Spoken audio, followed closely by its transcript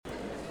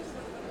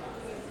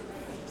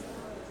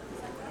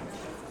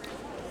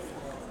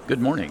Good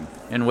morning,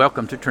 and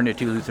welcome to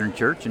Trinity Lutheran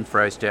Church in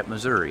Freistatt,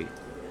 Missouri.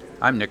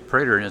 I'm Nick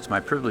Prater, and it's my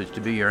privilege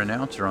to be your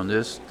announcer on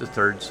this, the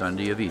third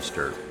Sunday of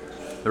Easter.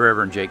 The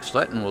Reverend Jake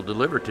Sletton will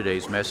deliver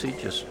today's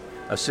message.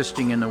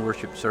 Assisting in the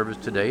worship service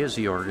today is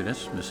the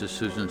organist, Mrs.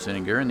 Susan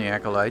Sininger, and the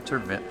acolytes are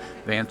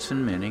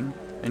Vanson Minning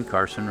and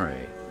Carson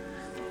Ray.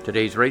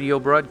 Today's radio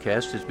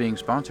broadcast is being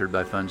sponsored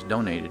by funds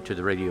donated to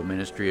the radio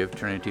ministry of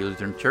Trinity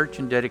Lutheran Church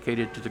and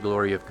dedicated to the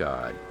glory of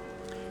God.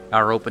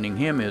 Our opening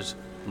hymn is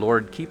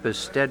Lord, Keep Us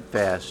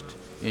Steadfast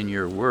in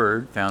Your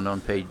Word, found on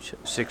page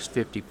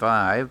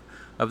 655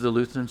 of the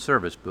Lutheran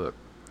Service Book.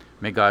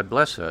 May God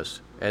bless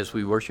us as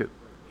we worship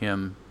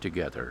Him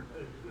together.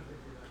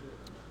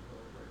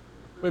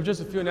 We have just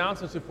a few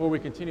announcements before we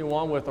continue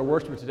on with our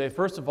worship today.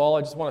 First of all,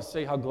 I just want to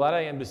say how glad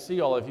I am to see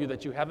all of you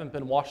that you haven't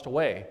been washed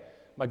away.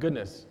 My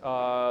goodness,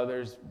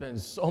 there's been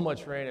so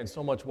much rain and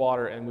so much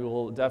water, and we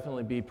will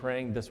definitely be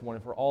praying this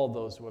morning for all of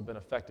those who have been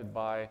affected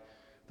by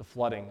the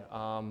flooding.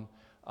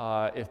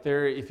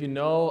 If you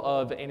know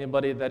of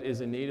anybody that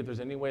is in need, if there's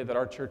any way that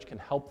our church can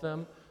help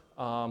them,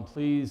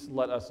 please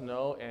let us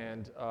know,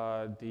 and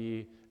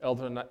the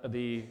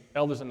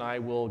elders and I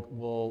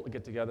will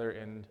get together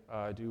and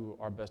do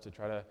our best to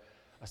try to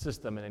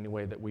assist them in any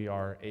way that we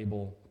are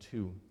able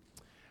to.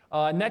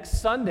 Next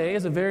Sunday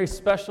is a very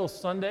special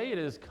Sunday. It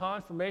is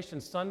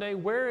Confirmation Sunday.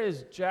 Where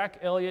is Jack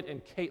Elliott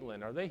and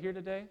Caitlin? Are they here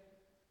today?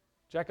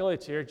 Jack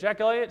Elliott's here. Jack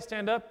Elliott,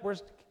 stand up.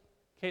 Where's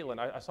Caitlin?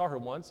 I saw her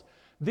once.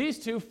 These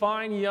two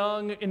fine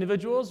young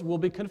individuals will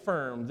be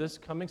confirmed this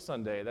coming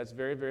Sunday. That's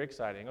very, very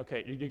exciting.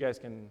 Okay, you guys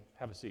can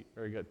have a seat.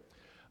 Very good.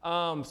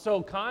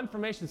 So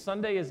Confirmation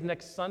Sunday is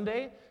next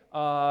Sunday,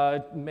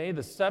 May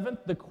the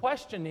 7th. The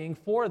questioning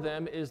for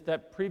them is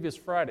that previous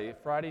Friday,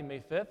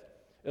 May 5th.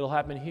 It'll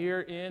happen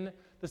here in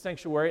the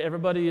sanctuary.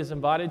 Everybody is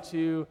invited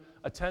to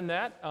attend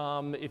that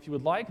if you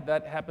would like.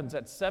 That happens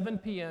at 7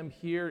 p.m.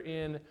 here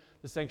in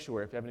the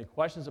sanctuary. If you have any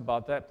questions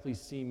about that,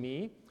 please see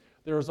me.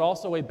 There is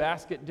also a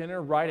basket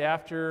dinner right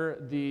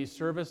after the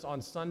service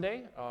on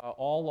Sunday.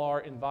 All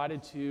are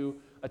invited to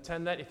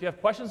attend that. If you have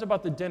questions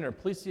about the dinner,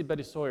 please see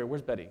Betty Sawyer.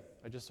 Where's Betty?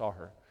 I just saw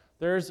her.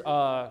 There's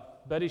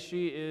Betty.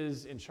 She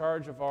is in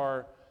charge of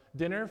our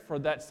dinner for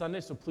that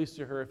Sunday, so please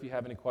see her if you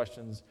have any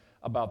questions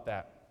about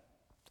that.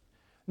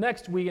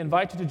 Next, we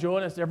invite you to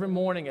join us every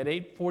morning at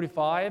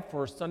 8:45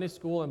 for Sunday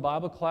school and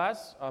Bible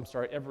class.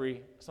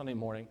 Every Sunday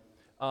morning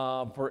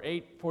for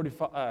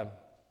 8:45.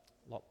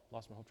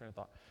 Lost my whole train of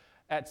thought.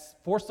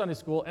 For Sunday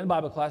school and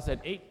Bible class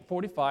at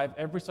 8:45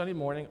 every Sunday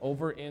morning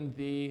over in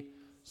the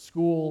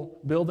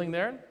school building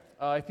there.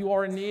 If you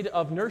are in need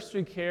of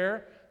nursery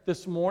care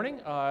this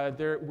morning,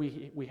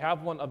 we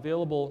have one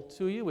available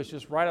to you. It's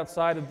just right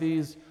outside of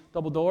these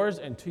double doors,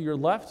 and to your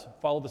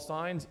left, follow the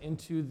signs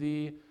into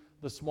the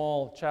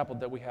small chapel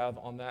that we have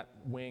on that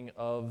wing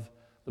of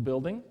the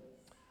building.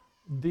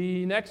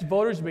 The next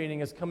voters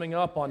meeting is coming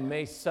up on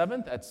May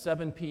 7th at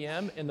 7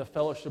 p.m. in the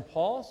fellowship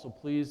hall, so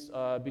please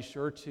be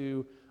sure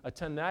to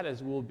attend that,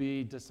 as we'll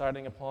be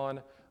deciding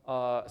upon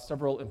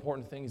several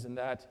important things in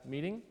that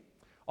meeting.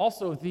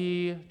 Also,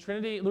 the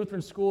Trinity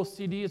Lutheran School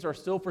CDs are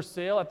still for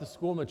sale at the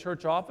school and the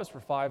church office for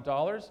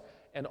 $5,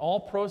 and all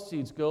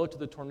proceeds go to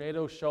the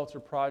tornado shelter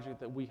project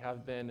that we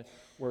have been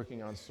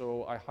working on.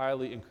 So I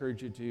highly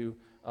encourage you to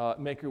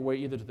make your way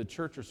either to the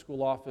church or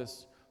school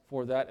office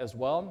for that as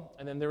well.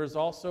 And then there is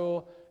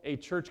also a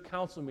church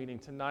council meeting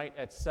tonight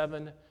at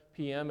 7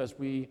 p.m. as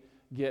we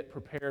get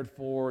prepared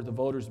for the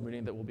voters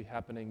meeting that will be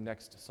happening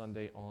next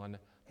Sunday on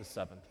the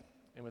 7th.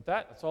 And with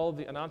that, that's all of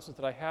the announcements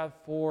that I have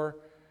for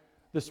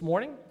this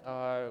morning.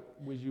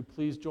 Would you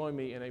please join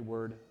me in a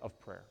word of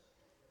prayer?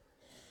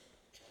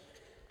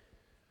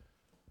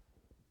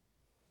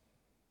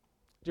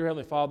 Dear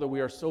Heavenly Father,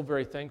 we are so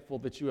very thankful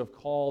that you have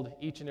called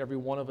each and every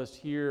one of us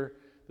here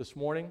this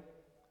morning.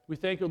 We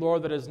thank you,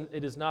 Lord, that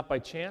it is not by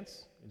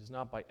chance, it is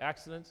not by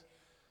accident,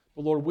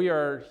 but Lord, we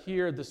are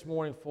here this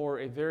morning for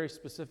a very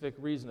specific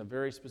reason, a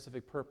very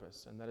specific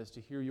purpose, and that is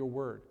to hear your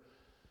word,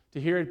 to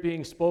hear it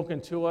being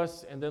spoken to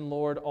us, and then,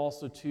 Lord,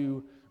 also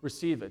to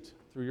receive it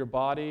through your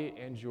body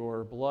and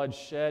your blood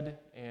shed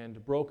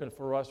and broken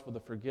for us for the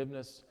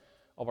forgiveness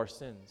of our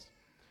sins.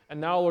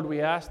 And now, Lord,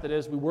 we ask that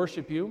as we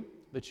worship you,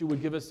 that you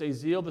would give us a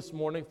zeal this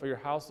morning for your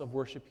house of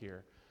worship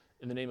here.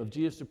 In the name of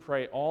Jesus, we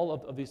pray all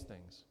of these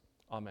things.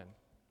 Amen.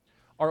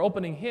 Our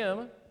opening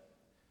hymn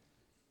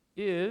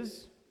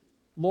is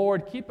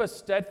Lord, Keep Us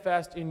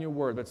Steadfast in Your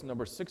Word. That's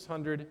number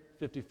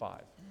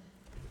 655.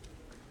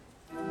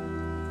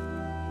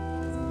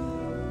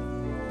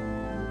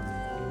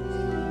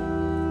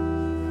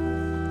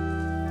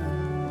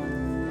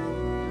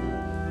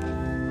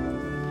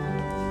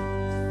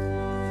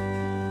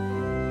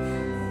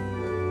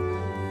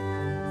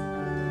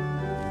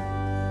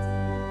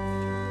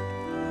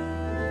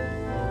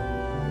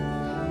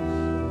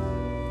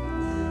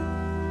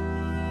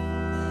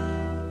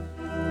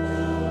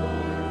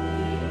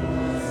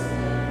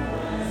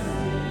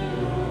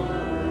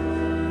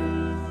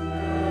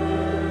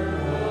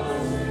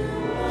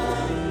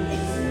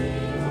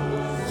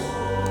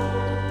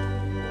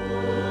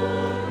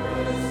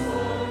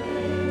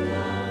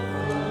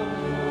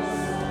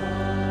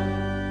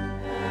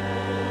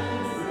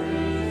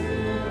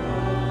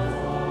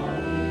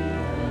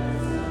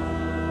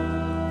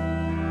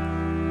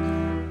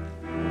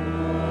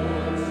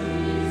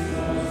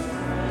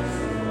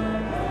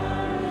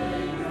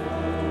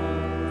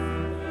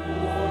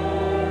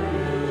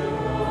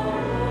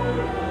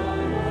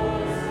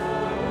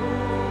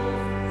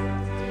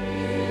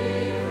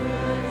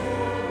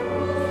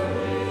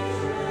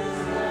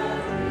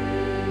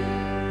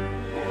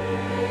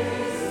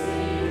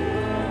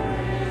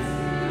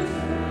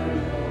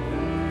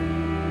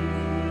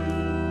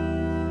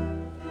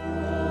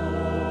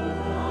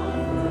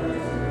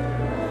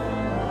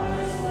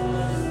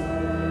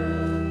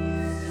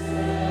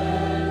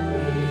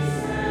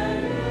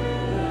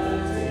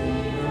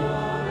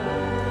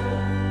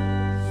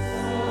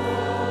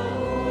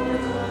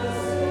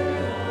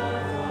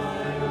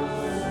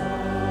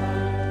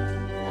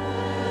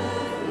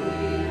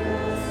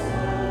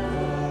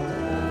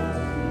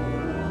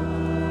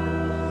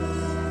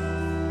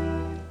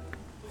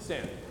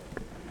 stand.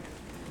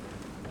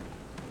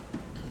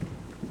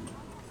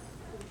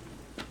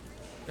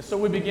 And so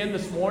we begin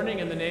this morning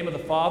in the name of the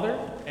Father,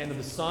 and of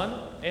the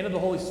Son, and of the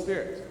Holy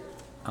Spirit.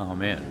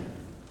 Amen.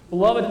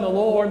 Beloved in the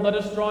Lord, let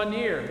us draw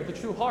near with a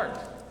true heart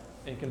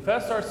and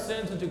confess our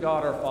sins unto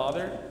God our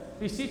Father,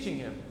 beseeching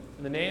him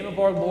in the name of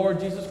our Lord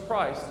Jesus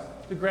Christ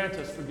to grant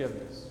us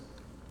forgiveness.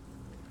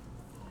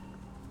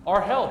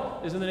 Our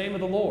help is in the name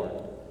of the Lord,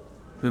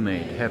 who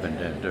made heaven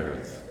and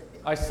earth.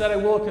 I said I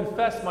will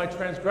confess my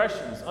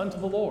transgressions unto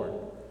the Lord.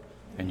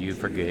 And you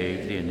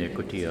forgave the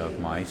iniquity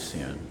of my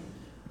sin.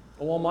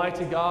 O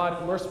Almighty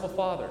God, merciful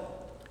Father,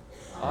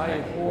 I,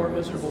 a poor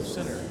miserable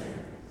sinner,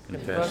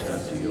 confess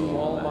unto you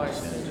all my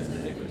sins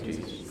and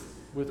iniquities,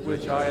 with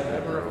which I have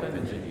ever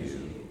offended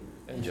you,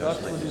 and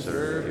justly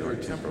deserve your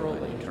temporal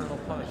and eternal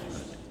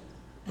punishment.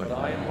 But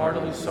I am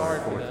heartily sorry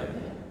for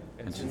them,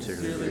 and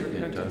sincerely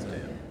repent of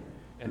them.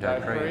 And I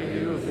pray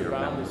you of your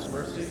boundless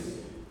mercy,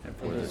 and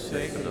for the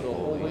sake of the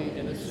holy,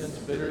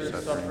 innocent, bitter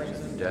sufferings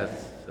and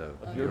death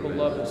of your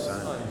beloved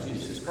Son,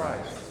 Jesus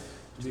Christ,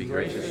 to be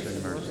gracious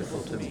and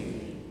merciful to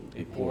me,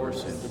 a poor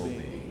sinful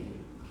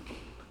being.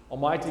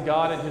 Almighty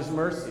God, in his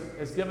mercy,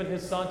 has given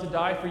his Son to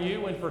die for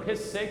you, and for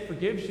his sake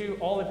forgives you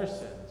all of your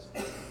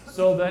sins.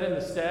 So that in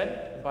the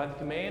stead, and by the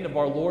command of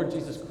our Lord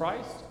Jesus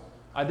Christ,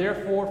 I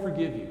therefore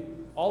forgive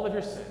you all of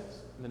your sins,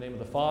 in the name of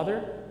the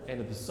Father,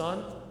 and of the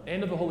Son,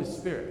 and of the Holy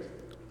Spirit.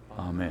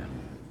 Amen.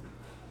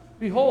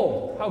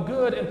 Behold, how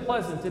good and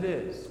pleasant it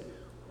is,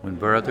 when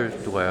brothers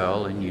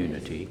dwell in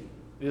unity.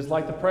 It is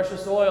like the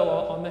precious oil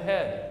on the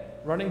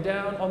head, running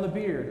down on the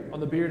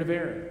beard of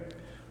Aaron,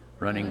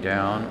 running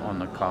down on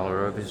the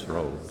collar of his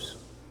robes.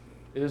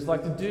 It is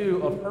like the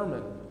dew of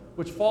Hermon,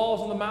 which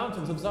falls on the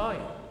mountains of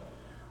Zion.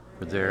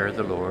 For there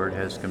the Lord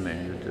has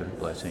commanded the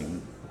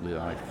blessing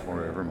life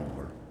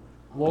forevermore.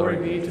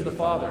 Glory be to the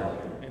Father,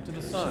 and to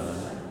the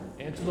Son,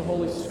 and to the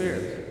Holy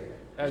Spirit,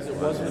 as it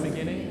was in the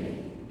beginning,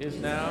 is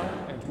now,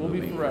 and will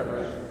be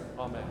forever.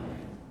 Amen.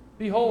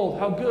 Behold,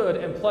 how good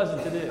and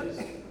pleasant it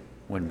is,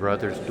 when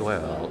brothers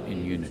dwell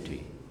in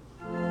unity.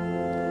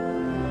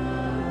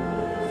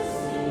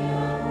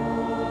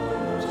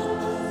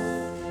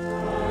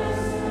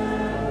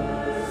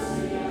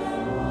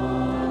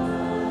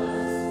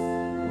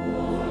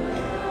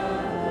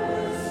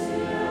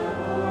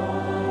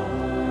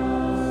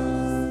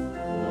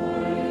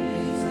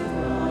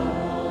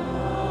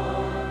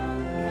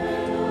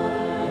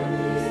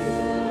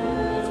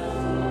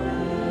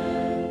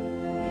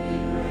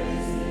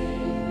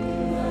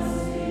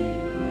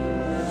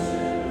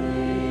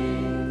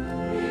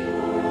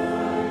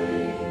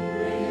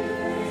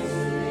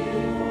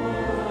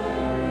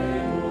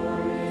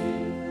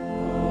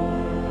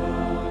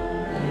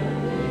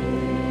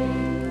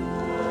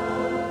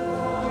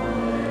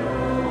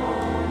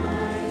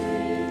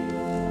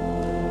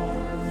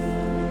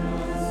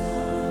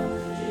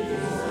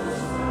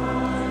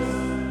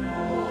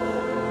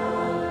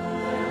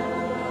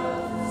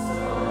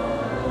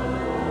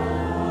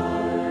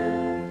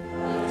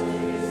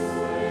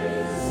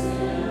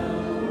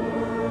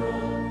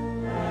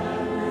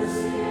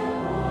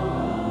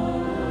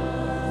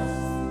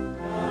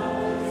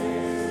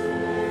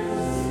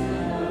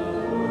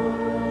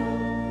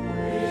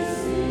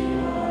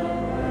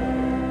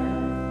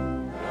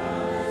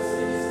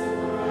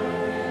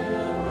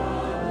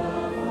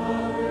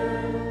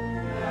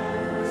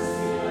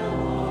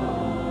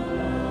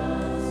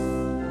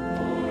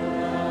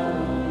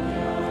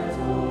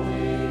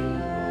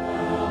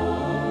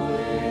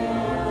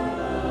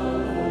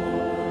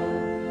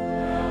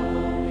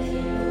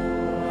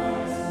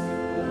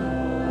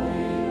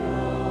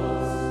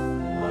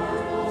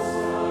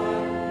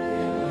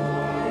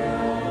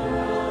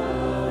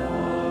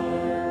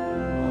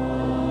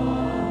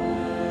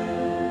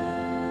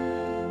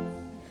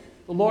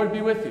 The Lord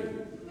be with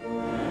you.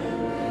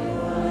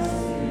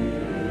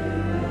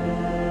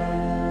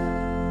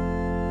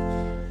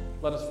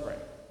 Let us pray.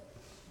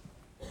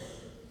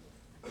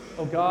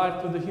 O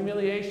God, through the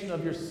humiliation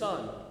of your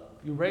Son,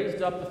 you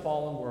raised up the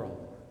fallen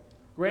world.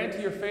 Grant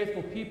to your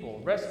faithful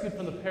people, rescued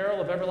from the peril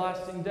of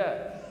everlasting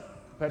death,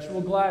 perpetual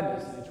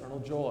gladness and eternal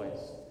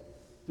joys.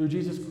 Through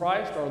Jesus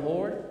Christ our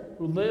Lord,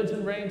 who lives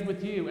and reigns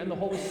with you and the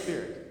Holy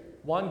Spirit,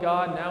 one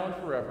God, now and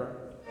forever.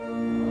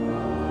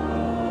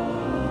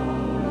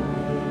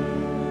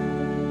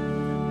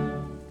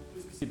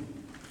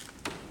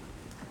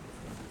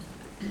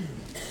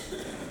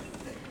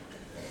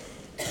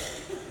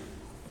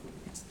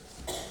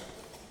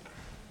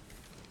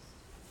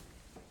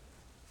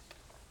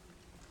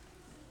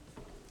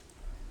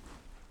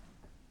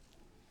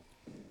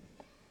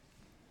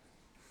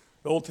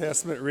 The Old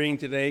Testament reading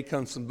today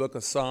comes from the book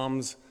of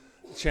Psalms,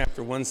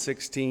 chapter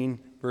 116,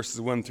 verses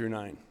 1 through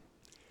 9.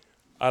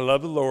 I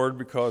love the Lord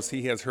because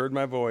he has heard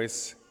my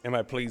voice and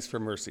my pleas for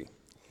mercy.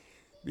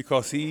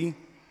 Because he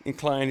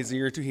inclined his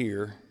ear to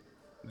hear,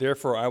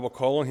 therefore I will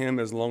call on him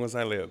as long as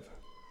I live.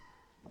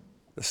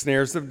 The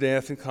snares of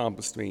death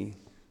encompassed me.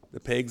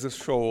 The pegs of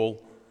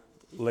Sheol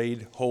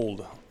laid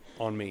hold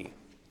on me.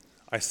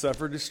 I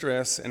suffered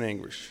distress and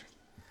anguish.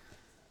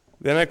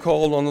 Then I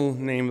called on the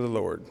name of the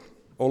Lord.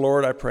 O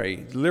Lord, I pray,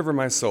 deliver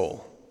my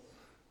soul.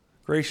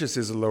 Gracious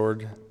is the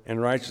Lord,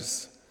 and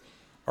righteous.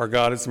 Our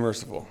God is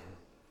merciful.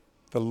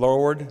 The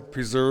Lord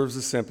preserves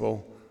the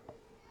simple.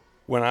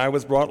 When I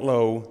was brought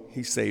low,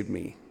 he saved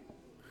me.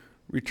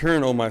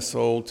 Return, O my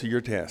soul, to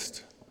your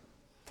test,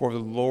 for the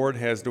Lord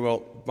has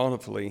dwelt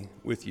bountifully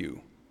with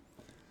you.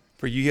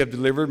 For you have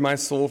delivered my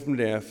soul from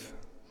death,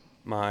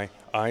 my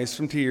eyes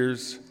from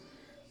tears,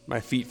 my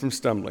feet from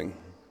stumbling.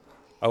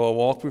 I will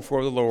walk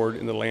before the Lord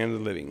in the land of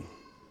the living.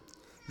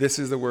 This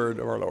is the word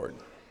of our Lord.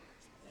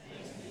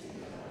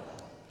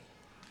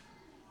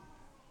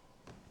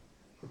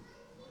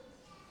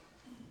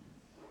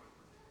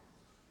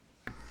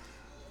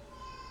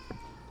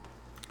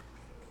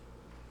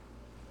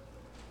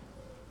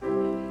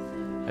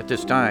 At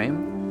this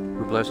time,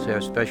 we're blessed to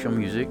have special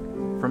music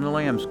from the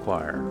Lambs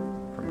Choir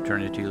from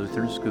Trinity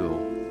Lutheran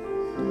School.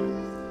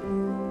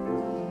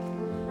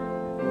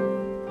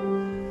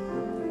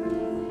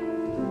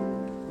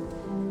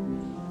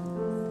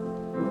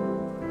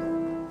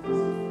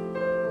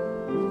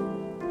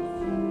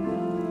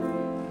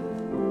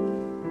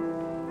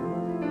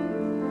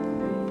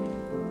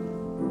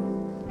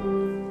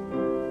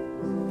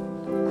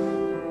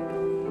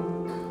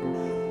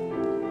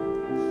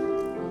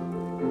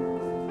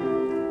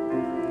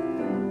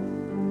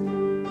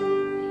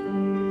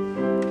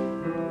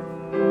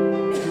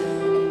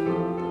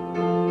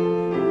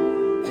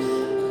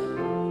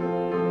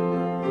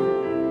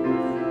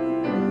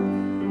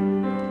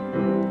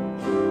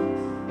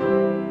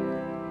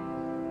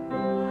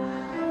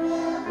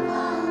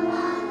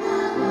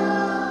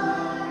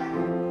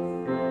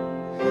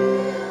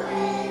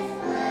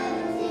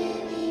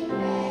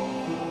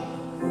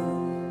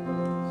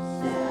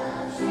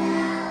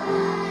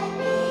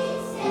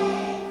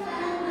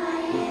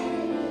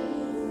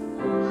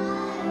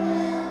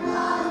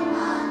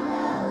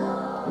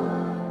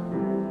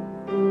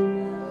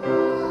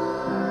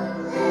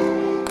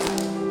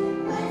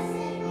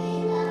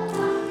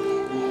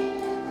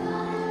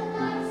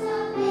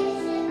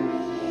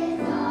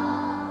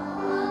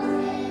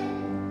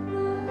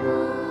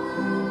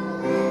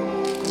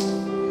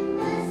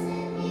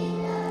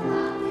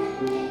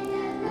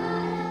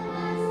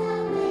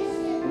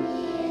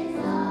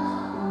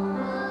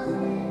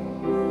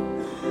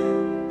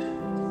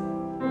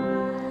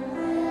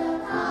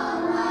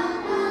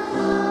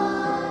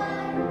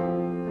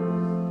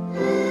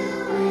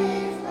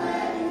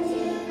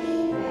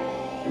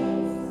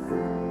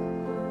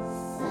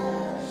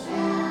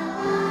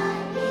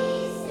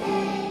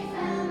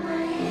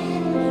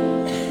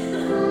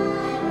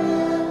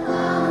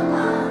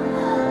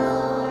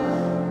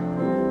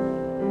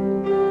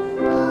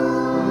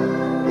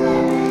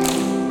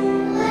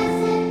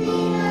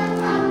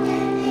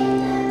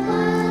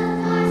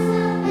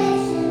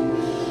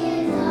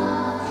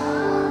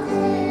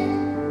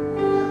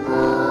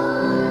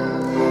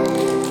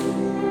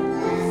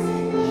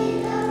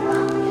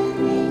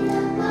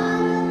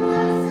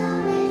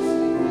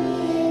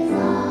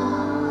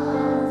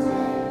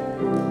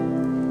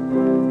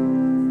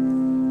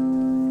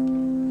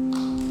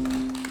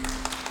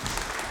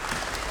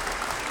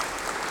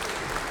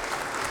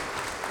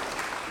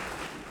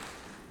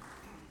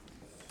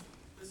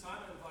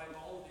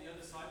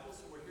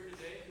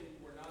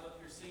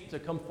 To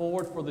come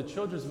forward for the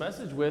children's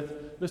message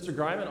with Mr.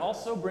 Grime, and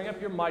also bring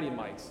up your mighty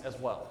mites as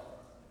well.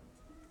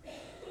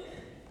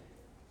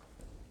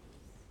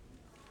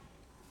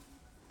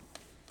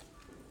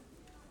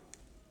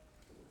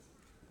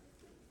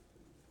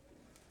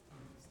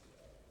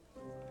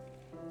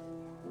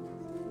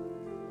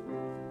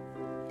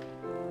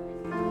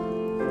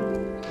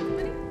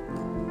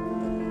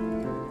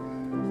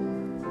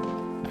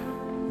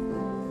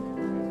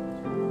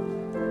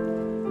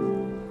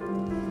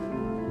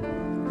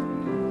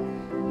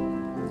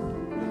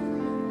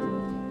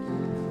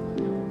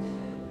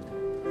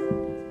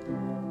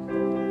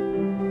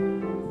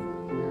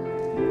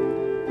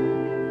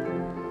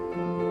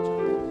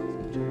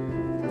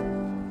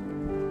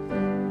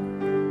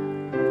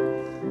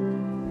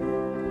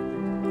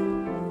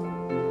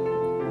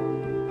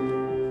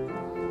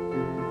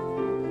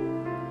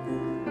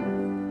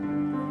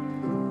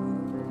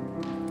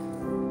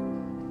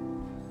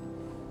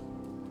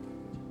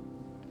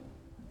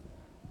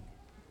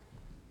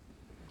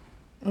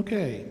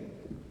 Okay.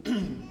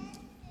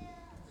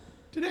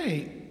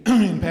 Today,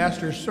 in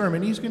Pastor's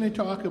sermon, he's going to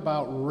talk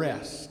about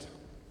rest.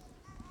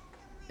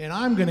 And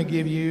I'm going to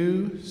give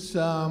you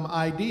some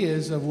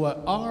ideas of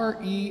what R,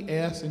 E,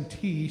 S, and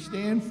T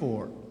stand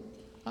for.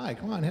 Hi,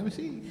 come on, have a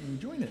seat and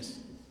join us.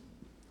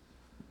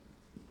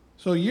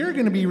 So you're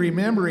going to be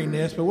remembering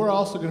this, but we're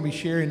also going to be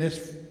sharing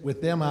this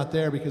with them out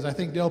there because I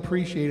think they'll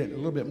appreciate it a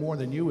little bit more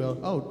than you will.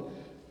 Oh,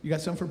 you got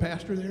something for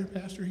Pastor there?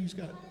 Pastor, he's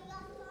got it.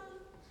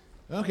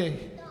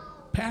 Okay.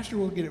 Pastor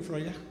will get it for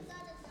you.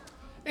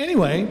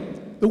 Anyway,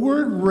 the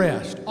word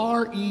rest,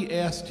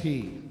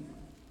 R-E-S-T.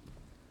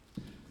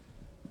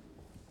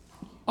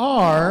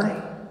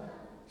 R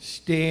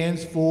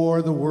stands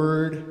for the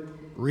word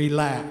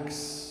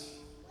relax.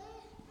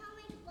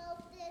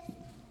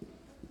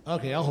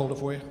 Okay, I'll hold it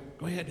for you.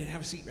 Go ahead and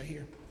have a seat right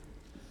here.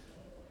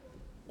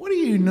 What do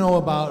you know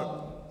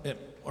about it,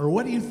 or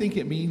what do you think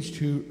it means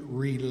to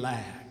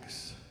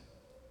relax?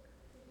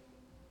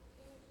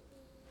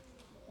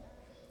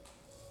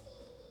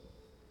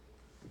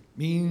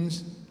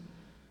 Means,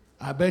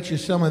 I bet you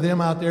some of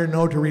them out there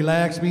know to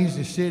relax means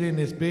to sit in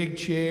this big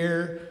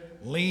chair,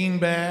 lean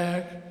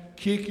back,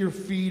 kick your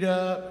feet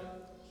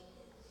up,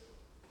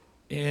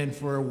 and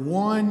for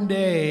one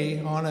day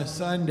on a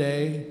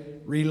Sunday,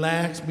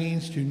 relax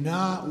means to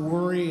not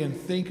worry and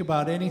think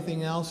about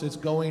anything else that's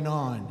going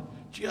on.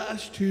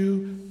 Just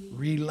to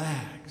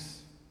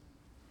relax.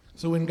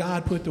 So when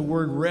God put the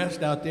word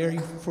rest out there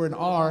for an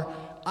R,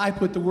 I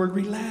put the word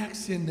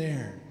relax in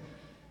there.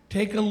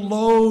 Take a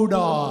load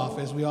off,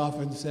 as we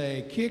often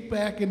say. Kick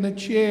back in the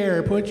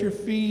chair, put your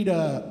feet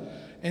up,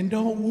 and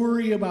don't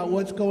worry about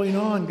what's going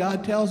on.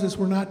 God tells us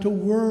we're not to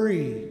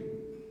worry.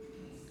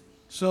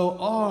 So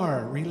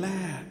R,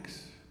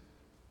 relax.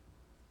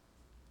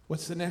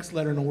 What's the next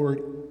letter in the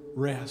word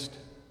rest?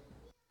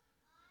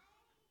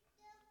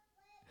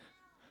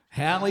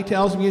 Hallie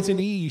tells me it's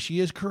an E. She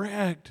is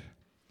correct.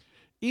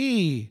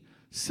 E,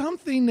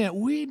 something that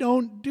we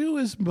don't do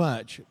as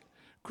much.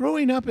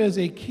 Growing up as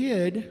a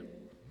kid,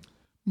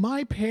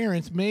 my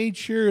parents made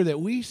sure that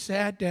we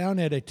sat down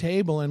at a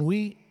table and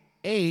we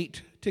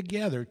ate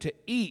together, to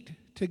eat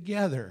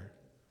together.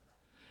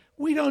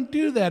 We don't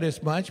do that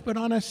as much, but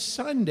on a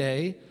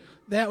Sunday,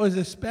 that was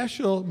a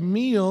special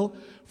meal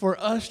for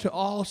us to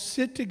all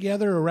sit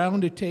together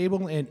around a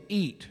table and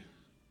eat.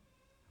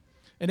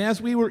 And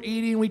as we were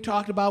eating, we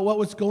talked about what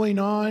was going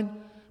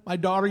on. My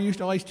daughter used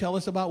to always tell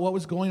us about what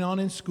was going on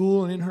in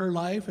school and in her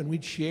life, and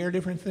we'd share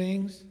different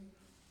things.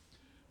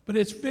 But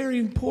it's very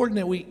important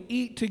that we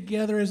eat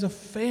together as a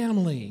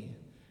family.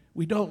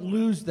 We don't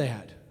lose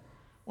that.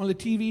 One of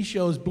the TV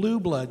shows,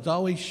 Blue Bloods,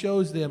 always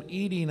shows them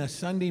eating a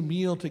Sunday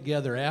meal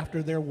together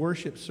after their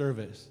worship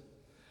service.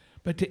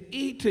 But to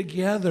eat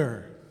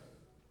together,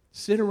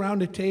 sit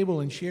around a table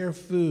and share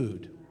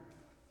food.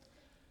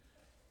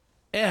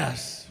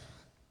 S.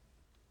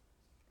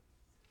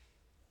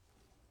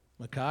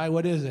 Makai,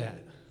 what is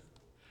that?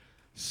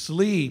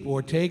 Sleep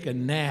or take a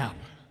nap.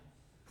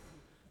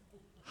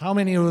 How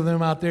many of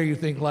them out there you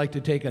think like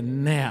to take a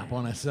nap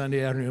on a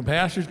Sunday afternoon?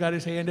 Pastor's got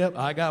his hand up.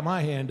 I got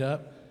my hand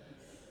up.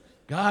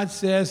 God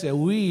says that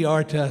we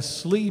are to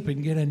sleep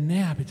and get a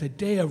nap. It's a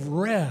day of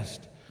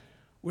rest.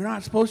 We're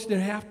not supposed to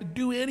have to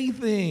do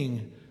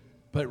anything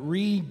but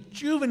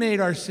rejuvenate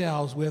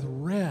ourselves with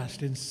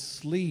rest and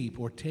sleep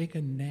or take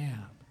a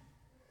nap.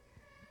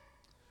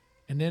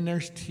 And then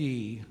there's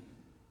T.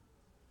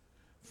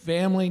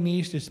 Family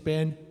needs to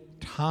spend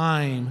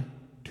time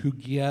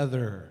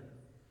together.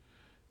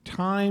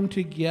 Time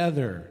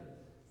together.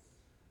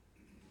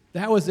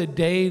 That was a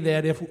day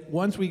that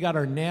once we got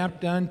our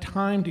nap done,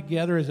 time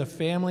together as a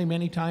family,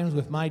 many times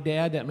with my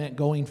dad, that meant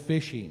going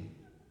fishing.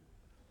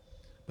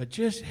 But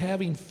just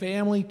having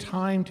family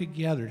time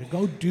together to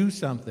go do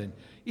something,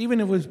 even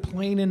if it was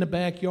playing in the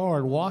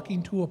backyard,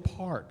 walking to a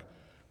park,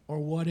 or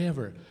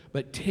whatever,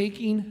 but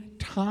taking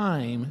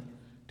time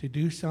to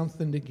do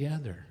something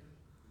together.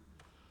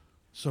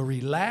 So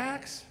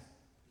relax,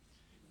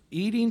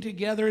 eating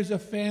together as a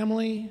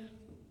family,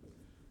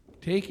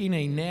 taking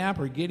a nap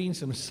or getting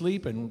some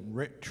sleep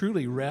and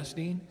truly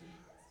resting,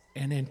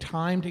 and then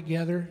time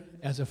together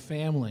as a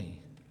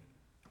family.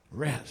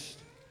 Rest.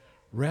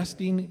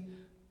 Resting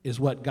is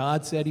what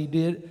God said he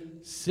did.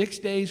 6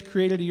 days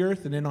created the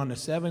earth, and then on the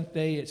seventh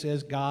day it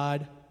says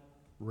God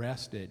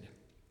rested.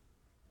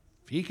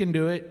 If he can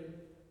do it,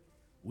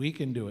 we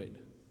can do it.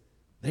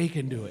 They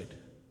can do it.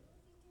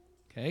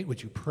 Okay,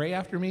 would you pray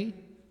after me?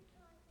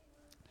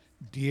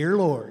 Dear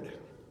Lord,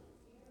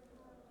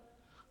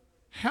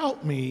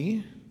 help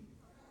me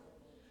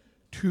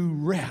to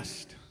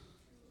rest,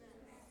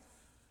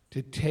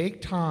 to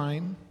take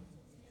time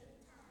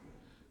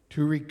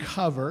to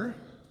recover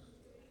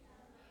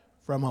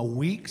from a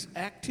week's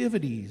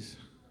activities.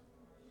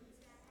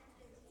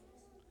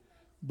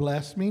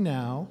 Bless me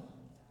now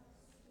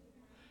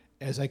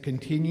as I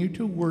continue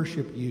to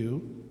worship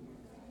you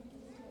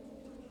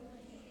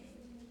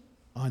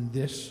on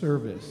this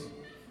service.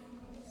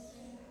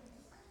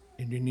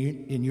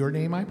 In your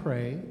name I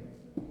pray.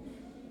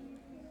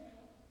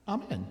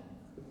 Amen.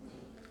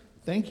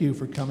 Thank you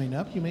for coming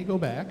up. You may go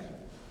back.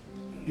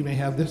 You may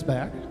have this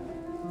back.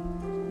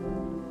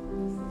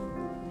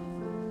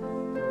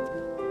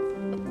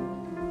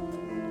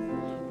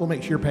 We'll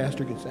make sure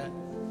Pastor gets that.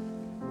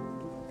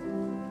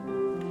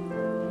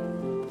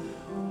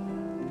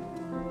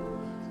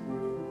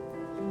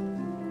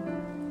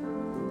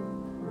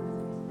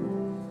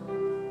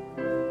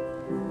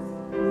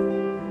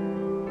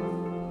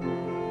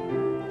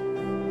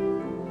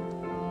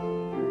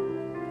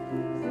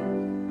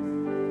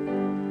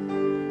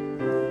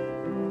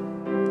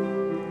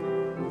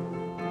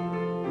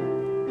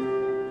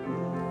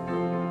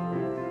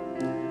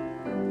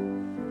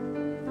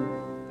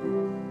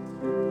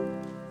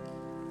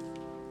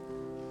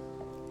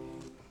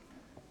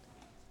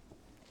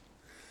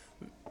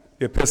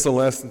 The epistle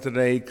lesson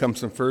today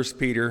comes from 1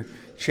 Peter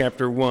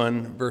chapter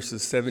 1,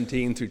 verses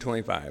 17 through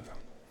 25.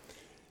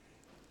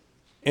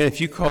 And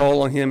if you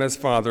call on him as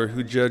Father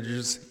who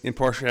judges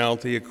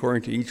impartiality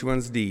according to each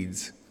one's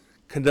deeds,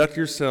 conduct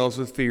yourselves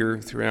with fear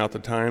throughout the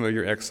time of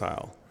your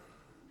exile,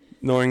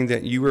 knowing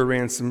that you were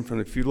ransomed from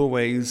the futile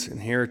ways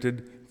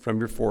inherited from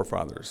your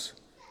forefathers,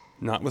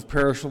 not with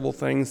perishable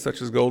things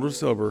such as gold or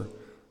silver,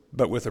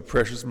 but with the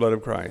precious blood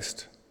of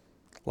Christ,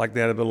 like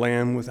that of a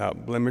lamb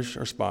without blemish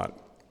or spot.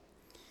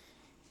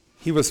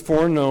 He was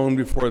foreknown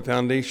before the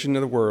foundation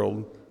of the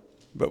world,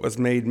 but was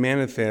made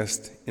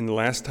manifest in the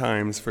last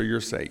times for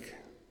your sake,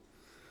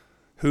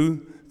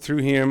 who, through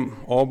him,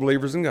 all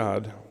believers in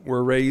God,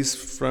 were raised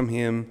from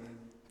him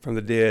from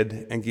the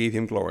dead and gave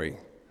him glory,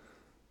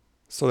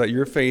 so that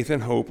your faith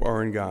and hope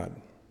are in God.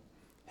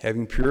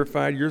 Having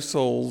purified your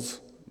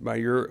souls by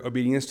your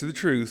obedience to the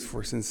truth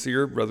for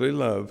sincere brotherly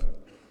love,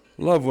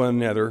 love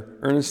one another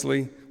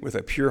earnestly with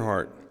a pure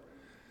heart,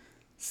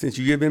 since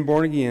you have been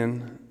born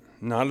again,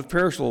 not of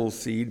perishable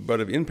seed,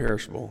 but of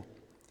imperishable,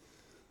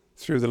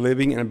 through the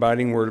living and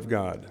abiding word of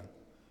God.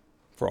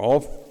 For all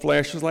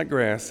flesh is like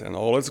grass, and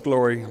all its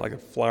glory like a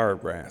flower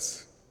of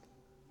grass.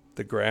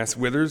 The grass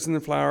withers and the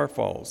flower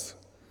falls,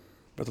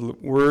 but the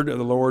word of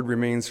the Lord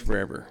remains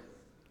forever.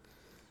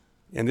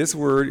 And this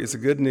word is the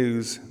good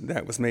news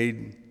that was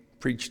made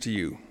preached to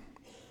you.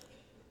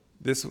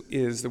 This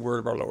is the word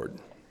of our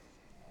Lord.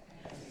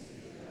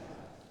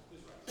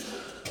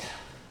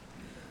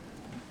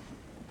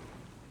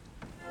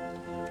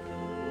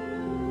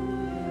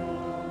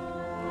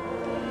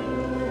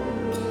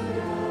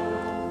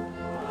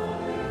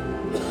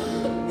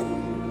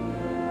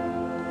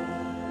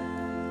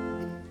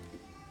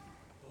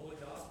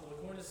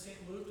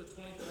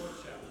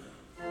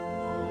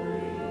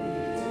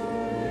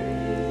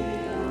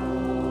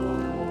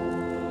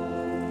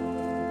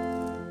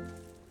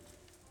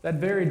 That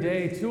very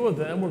day, two of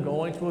them were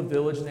going to a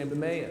village named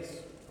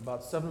Emmaus,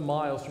 about 7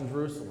 miles from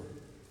Jerusalem.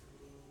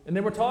 And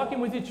they were talking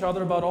with each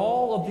other about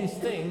all of these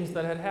things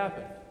that had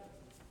happened.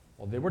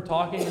 While they were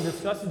talking and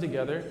discussing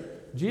together,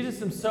 Jesus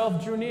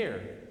himself drew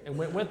near and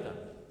went with them.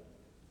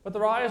 But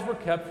their eyes were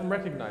kept from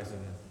recognizing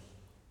him.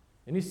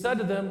 And he said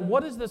to them,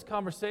 "What is this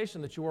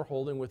conversation that you are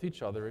holding with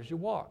each other as you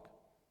walk?"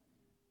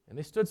 And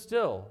they stood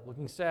still,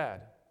 looking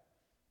sad.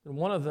 And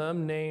one of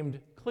them,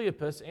 named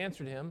Cleopas,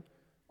 answered him,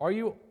 "Are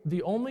you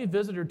the only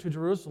visitor to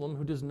Jerusalem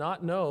who does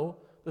not know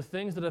the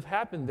things that have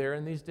happened there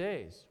in these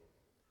days?"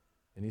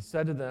 And he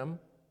said to them,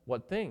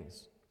 "What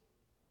things?"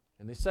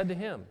 And they said to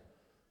him,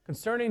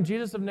 "Concerning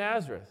Jesus of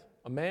Nazareth,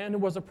 a man who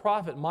was a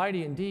prophet,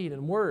 mighty in deed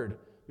and word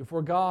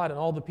before God and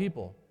all the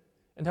people,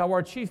 and how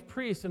our chief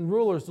priests and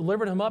rulers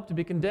delivered him up to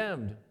be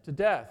condemned to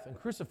death and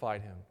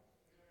crucified him.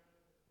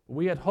 But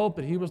we had hoped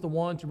that he was the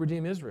one to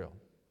redeem Israel.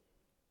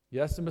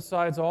 Yes, and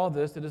besides all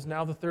this, it is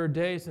now the 3rd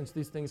day since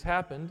these things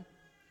happened.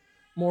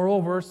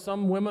 Moreover,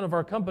 some women of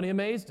our company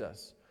amazed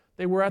us.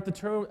 They were at the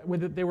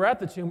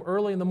tomb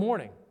early in the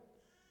morning,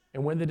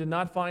 and when they did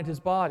not find his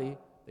body,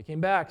 they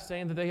came back,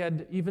 saying that they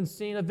had even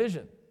seen a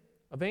vision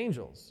of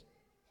angels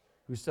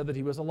who said that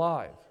he was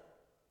alive.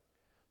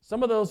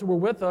 Some of those who were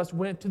with us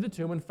went to the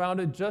tomb and found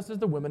it just as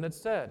the women had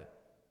said,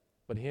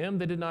 but him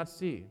they did not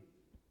see."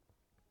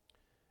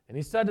 And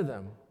he said to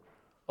them,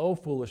 "O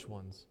foolish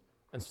ones,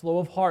 and slow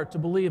of heart to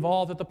believe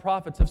all that the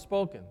prophets have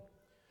spoken.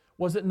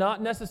 Was it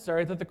not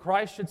necessary that the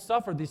Christ should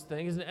suffer these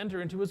things and enter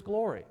into his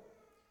glory?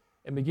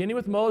 And beginning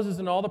with Moses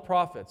and all the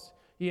prophets,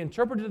 he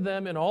interpreted to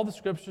them in all the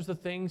scriptures the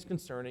things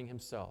concerning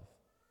himself."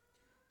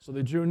 So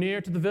they drew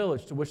near to the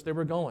village to which they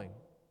were going.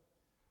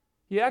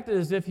 He acted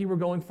as if he were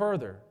going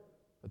further,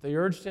 but they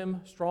urged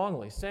him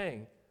strongly,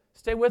 saying,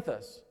 "Stay with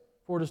us,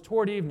 for it is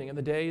toward evening, and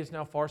the day is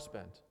now far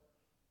spent."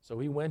 So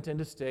he went in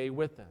to stay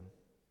with them.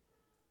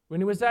 When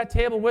he was at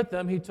table with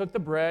them, he took the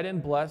bread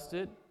and blessed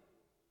it,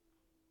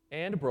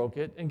 and broke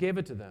it, and gave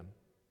it to them.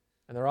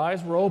 And their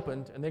eyes were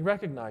opened, and they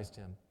recognized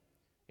him,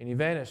 and he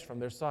vanished from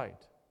their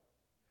sight.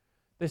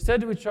 They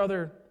said to each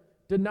other,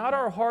 "Did not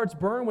our hearts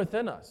burn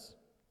within us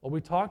while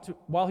he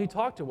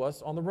talked to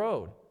us on the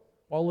road,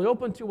 while he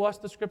opened to us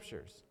the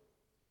scriptures?"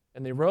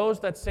 And they rose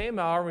that same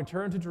hour and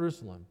returned to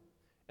Jerusalem.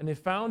 And they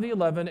found the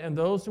 11 and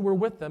those who were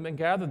with them and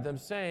gathered them,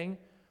 saying,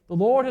 "The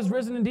Lord has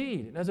risen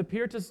indeed and has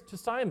appeared to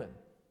Simon."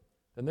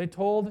 Then they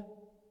told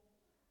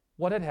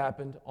what had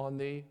happened on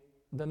the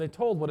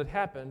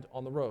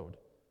road,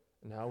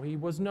 and how he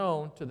was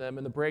known to them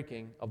in the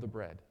breaking of the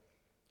bread.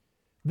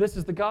 This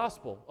is the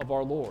gospel of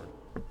our Lord.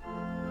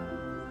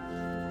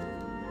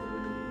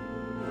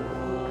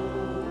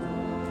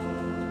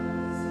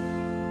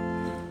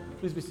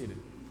 Please be seated.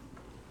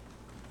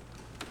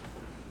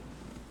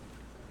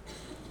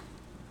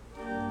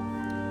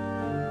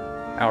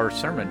 Our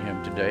sermon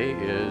hymn today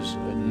is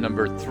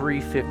number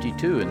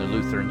 352 in the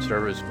Lutheran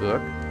service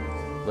book,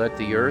 "Let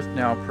the Earth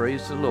Now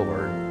Praise the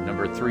Lord,"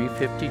 number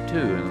 352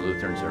 in the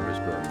Lutheran service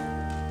book.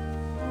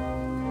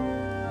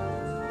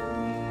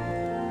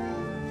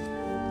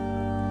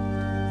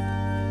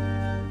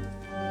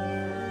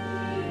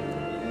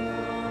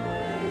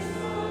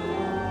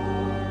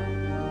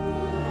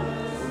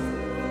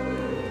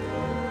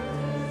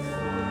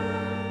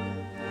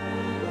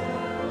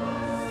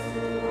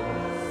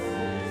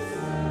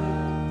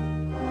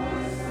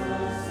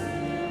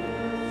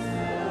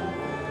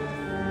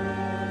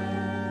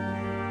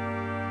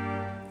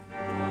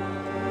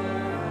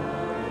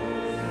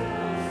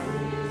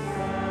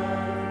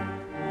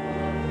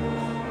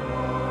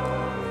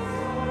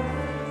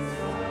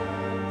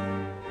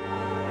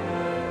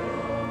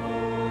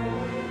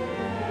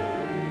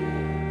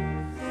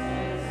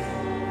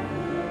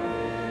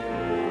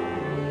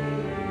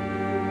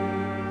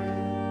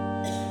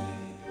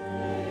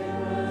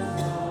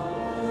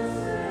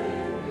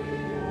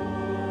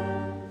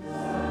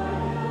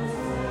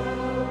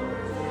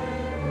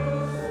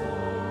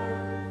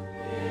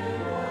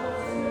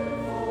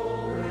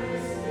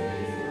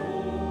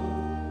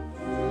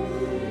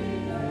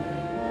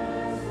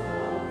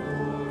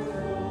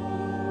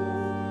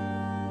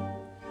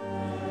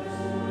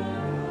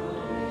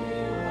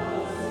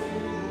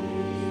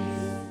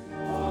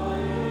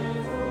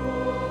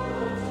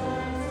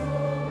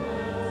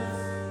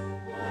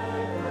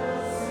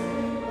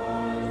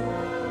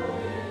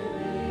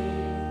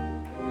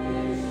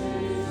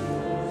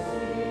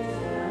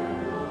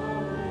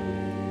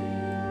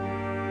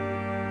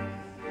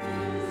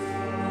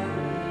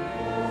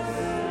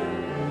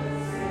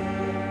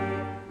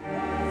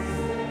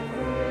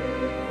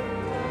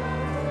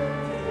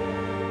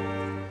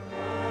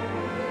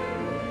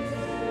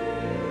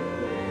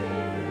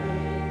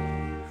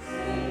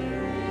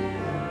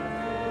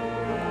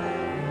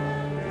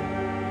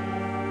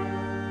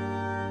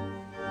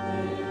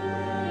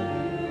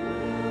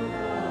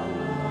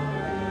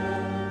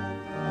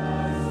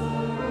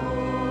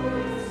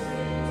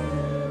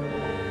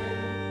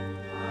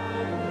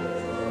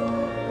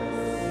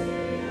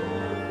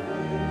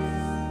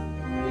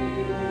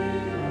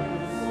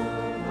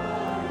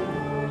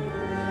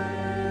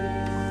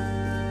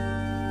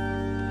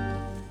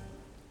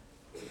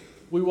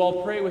 Will you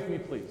all pray with me,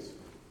 please?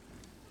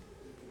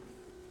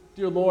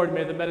 Dear Lord,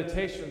 may the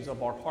meditations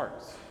of our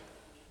hearts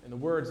and the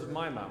words of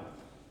my mouth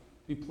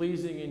be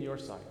pleasing in your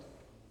sight.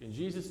 In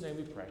Jesus' name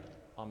we pray.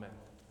 Amen.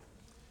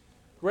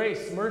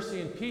 Grace,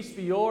 mercy, and peace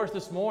be yours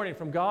this morning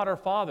from God our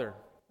Father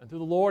and through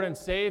the Lord and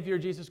Savior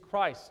Jesus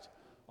Christ.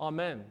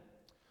 Amen.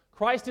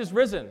 Christ is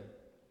risen.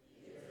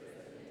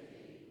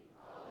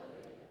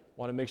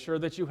 Want to make sure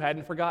that you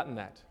hadn't forgotten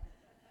that.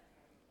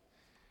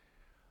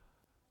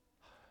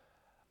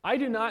 I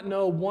do not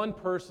know one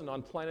person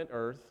on planet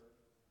Earth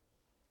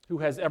who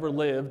has ever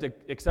lived,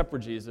 except for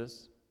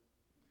Jesus,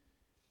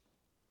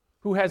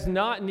 who has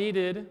not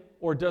needed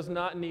or does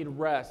not need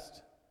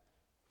rest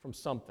from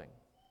something.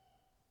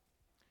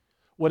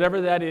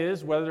 Whatever that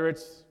is, whether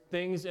it's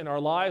things in our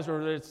lives or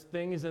whether it's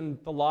things in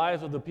the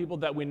lives of the people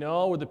that we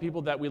know or the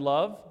people that we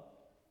love.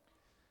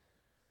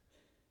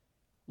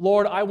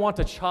 Lord, I want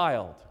a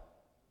child,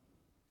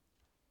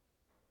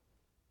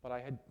 but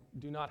I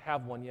do not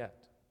have one yet.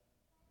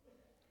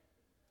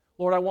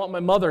 Lord, I want my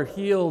mother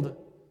healed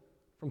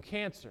from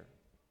cancer,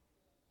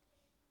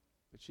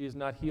 but she is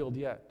not healed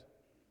yet.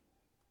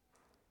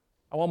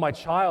 I want my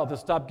child to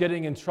stop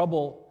getting in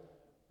trouble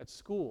at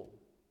school.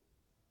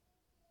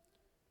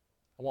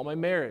 I want my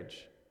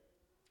marriage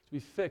to be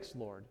fixed,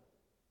 Lord,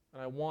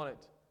 and I want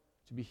it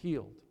to be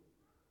healed.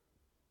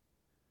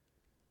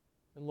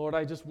 And Lord,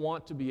 I just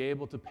want to be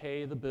able to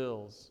pay the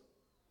bills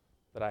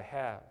that I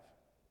have.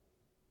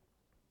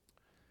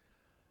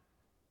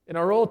 In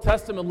our Old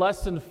Testament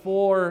lesson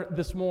for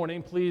this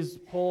morning, please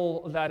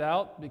pull that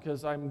out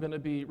because I'm going to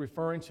be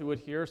referring to it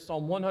here,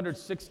 Psalm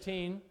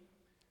 116,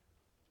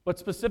 but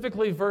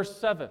specifically verse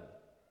 7.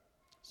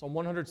 Psalm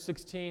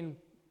 116,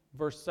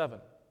 verse 7.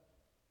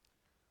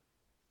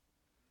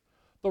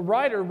 The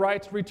writer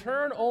writes,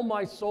 "Return, O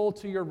my soul,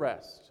 to your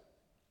rest,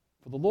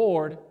 for the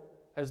Lord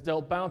has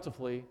dealt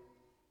bountifully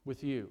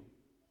with you."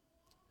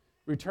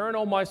 Return,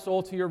 O my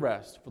soul, to your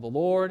rest, for the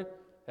Lord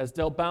has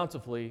dealt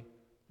bountifully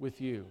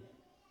with you.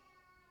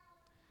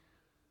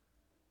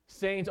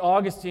 St.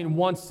 Augustine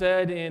once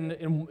said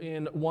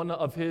in one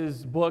of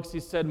his books, he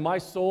said, "My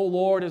soul,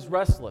 Lord, is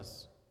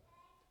restless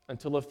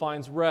until it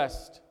finds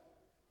rest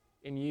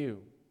in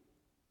you."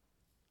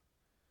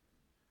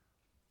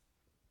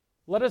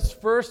 Let us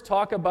first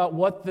talk about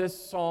what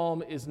this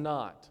psalm is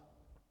not.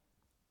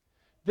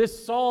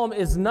 This psalm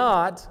is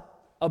not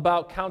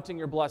about counting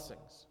your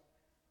blessings.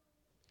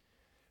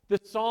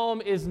 This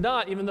psalm is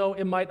not, even though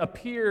it might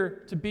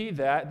appear to be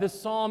that, this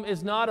psalm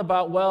is not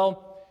about,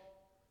 well,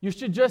 you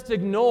should just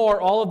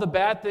ignore all of the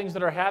bad things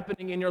that are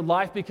happening in your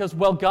life because,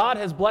 well, God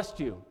has blessed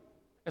you.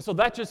 And so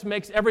that just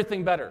makes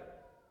everything better.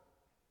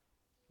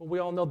 Well, we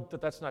all know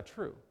that that's not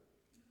true.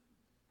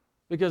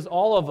 Because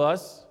all of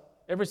us,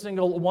 every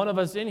single one of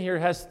us in here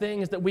has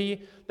things that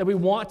we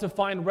want to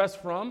find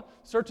rest from.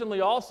 Certainly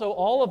also,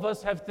 all of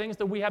us have things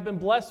that we have been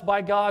blessed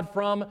by God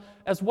from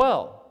as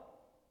well.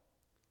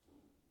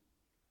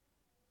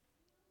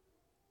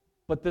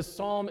 But this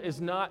psalm is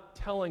not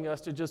telling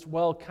us to just,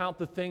 well, count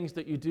the things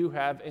that you do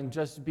have and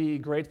just be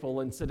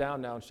grateful and sit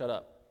down now and shut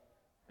up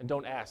and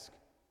don't ask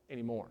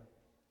anymore.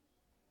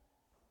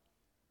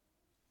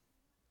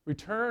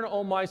 Return,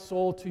 O my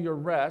soul, to your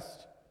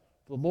rest.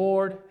 The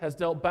Lord has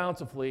dealt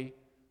bountifully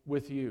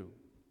with you.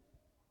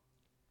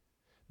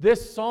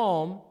 This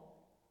psalm,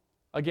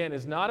 again,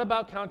 is not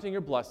about counting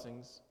your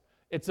blessings.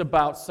 It's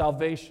about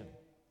salvation.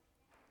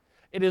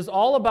 It is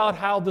all about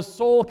how the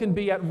soul can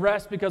be at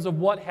rest because of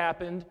what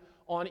happened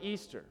on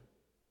Easter.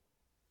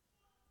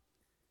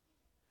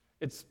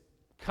 It's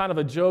kind of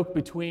a joke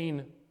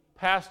between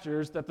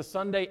pastors that the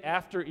Sunday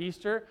after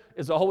Easter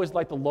is always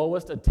like the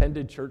lowest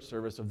attended church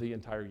service of the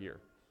entire year.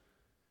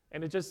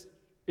 And it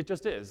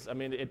just is. I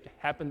mean, it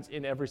happens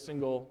in every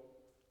single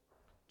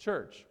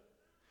church.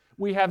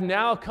 We have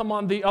now come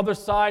on the other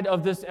side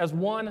of this, as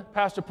one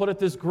pastor put it,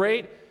 this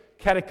great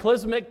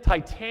cataclysmic,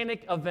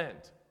 titanic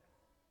event,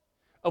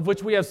 of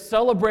which we have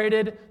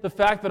celebrated the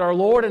fact that our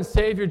Lord and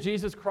Savior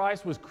Jesus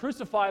Christ was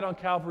crucified on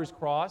Calvary's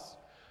cross,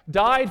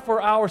 died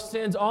for our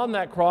sins on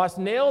that cross,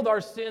 nailed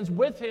our sins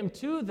with him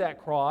to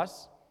that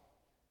cross,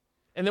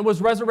 and then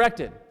was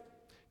resurrected.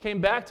 Came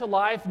back to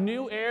life,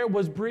 new air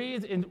was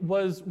breathed and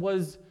was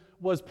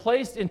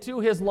placed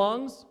into his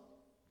lungs,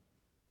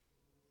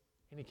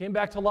 and he came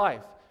back to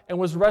life and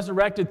was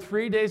resurrected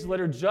 3 days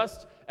later,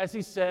 just as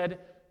he said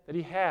that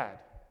he had.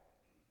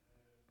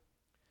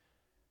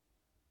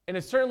 And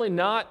it's certainly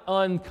not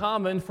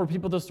uncommon for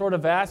people to sort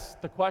of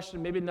ask the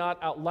question, maybe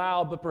not out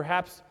loud, but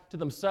perhaps to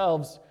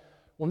themselves,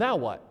 well, now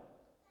what?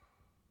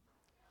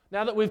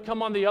 Now that we've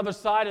come on the other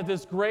side of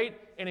this great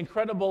and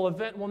incredible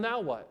event, well,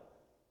 now what?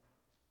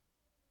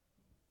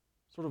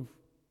 Sort of,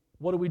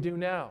 what do we do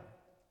now?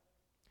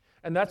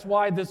 And that's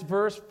why this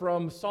verse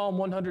from Psalm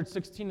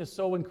 116 is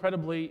so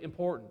incredibly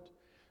important.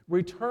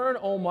 Return,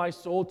 O my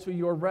soul, to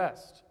your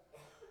rest,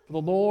 for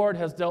the Lord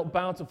has dealt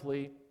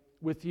bountifully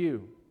with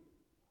you.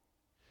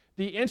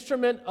 The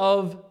instrument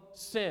of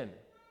sin,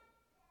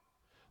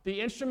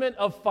 the instrument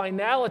of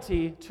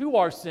finality to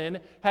our sin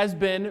has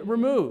been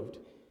removed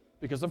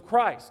because of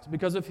Christ,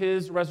 because of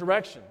his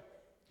resurrection.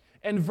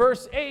 And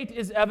verse 8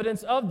 is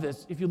evidence of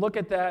this, if you look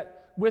at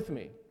that with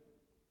me.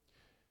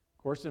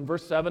 Of course, in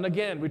verse 7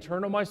 again,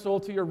 return, O my soul,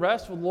 to your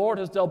rest, for the Lord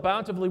has dealt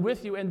bountifully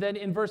with you. And then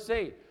in verse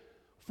 8,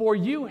 for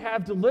you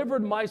have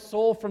delivered my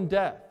soul from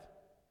death,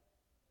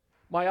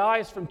 my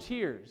eyes from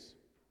tears,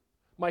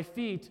 my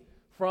feet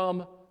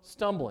from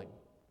stumbling.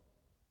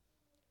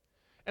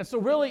 And so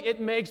really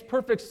it makes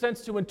perfect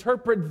sense to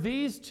interpret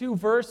these two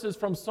verses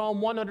from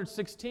Psalm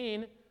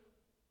 116.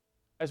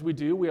 As we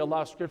do, we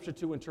allow Scripture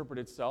to interpret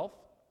itself.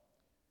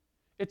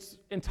 It's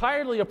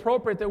entirely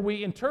appropriate that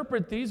we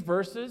interpret these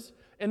verses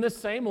in the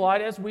same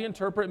light as we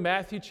interpret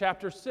Matthew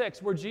chapter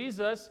 6, where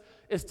Jesus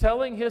is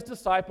telling his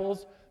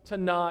disciples to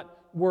not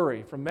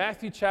worry. From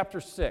Matthew chapter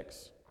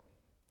 6.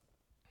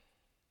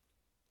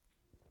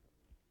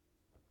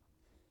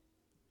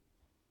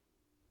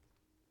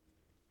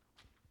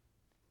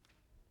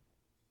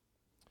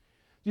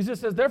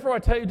 Jesus says, therefore I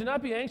tell you, do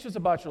not be anxious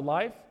about your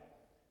life,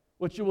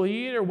 what you will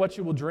eat or what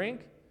you will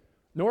drink,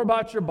 nor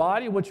about your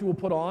body, what you will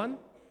put on.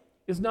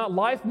 Is not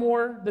life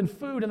more than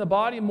food, and the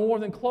body more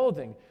than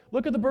clothing?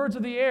 Look at the birds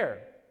of the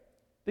air.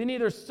 They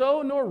neither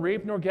sow nor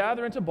reap nor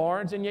gather into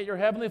barns, and yet your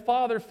heavenly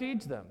Father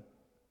feeds them.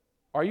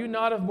 Are you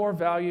not of more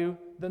value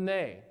than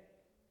they?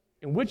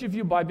 And which of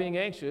you, by being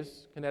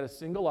anxious, can add a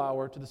single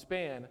hour to the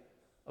span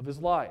of his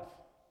life?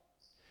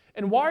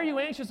 And why are you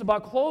anxious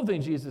about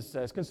clothing, Jesus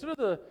says? Consider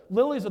the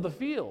lilies of the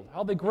field,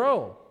 how they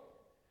grow.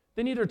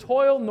 They neither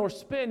toil nor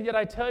spin, yet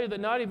I tell you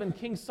that not even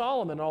King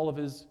Solomon, in all of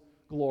his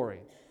glory,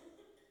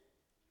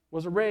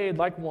 was arrayed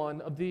like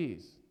one of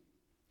these.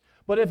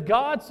 But if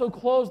God so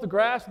clothes the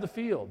grass of the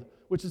field,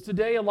 which is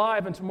today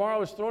alive and tomorrow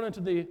is thrown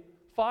into the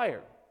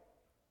fire,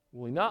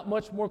 will he not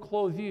much more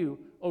clothe you,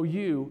 O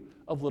you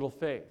of little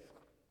faith?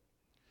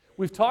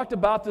 We've talked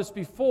about this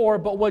before,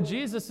 but what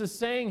Jesus is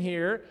saying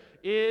here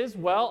is,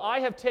 well, I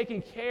have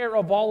taken care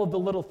of all of the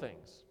little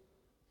things.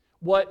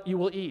 What you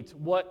will eat,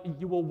 what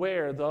you will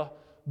wear,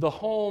 the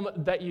home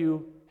that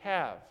you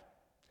have.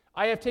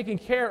 I have taken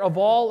care of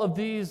all of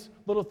these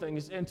little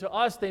things, and to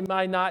us they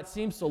might not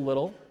seem so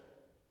little,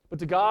 but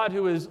to God,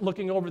 who is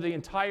looking over the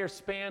entire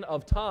span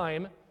of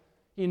time,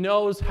 he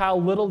knows how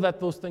little that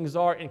those things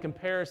are in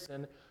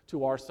comparison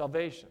to our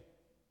salvation.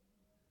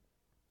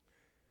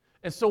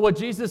 And so what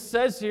Jesus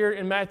says here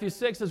in Matthew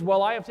 6 is,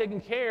 well, I have taken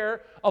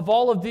care of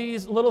all of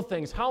these little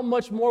things. How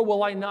much more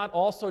will I not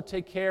also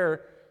take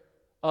care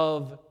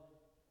of,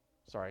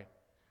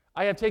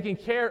 I have taken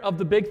care of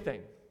the big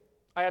thing.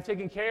 I have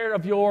taken care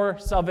of your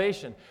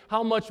salvation.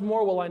 How much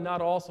more will I not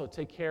also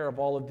take care of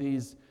all of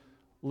these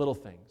little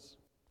things?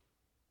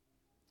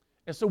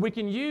 And so we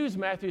can use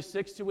Matthew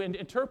 6 to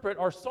interpret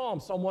our Psalm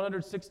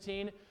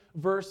 116,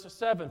 verse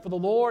 7. For the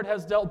Lord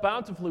has dealt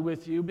bountifully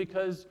with you,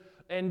 because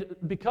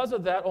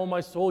of that, O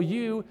my soul,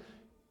 you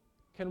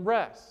can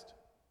rest.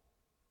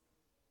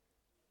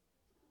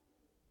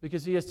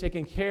 Because he has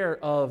taken care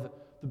of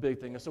the big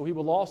thing. And so he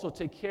will also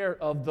take care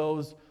of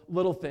those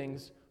little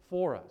things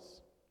for us.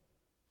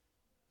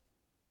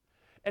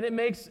 And it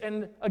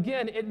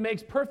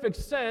makes perfect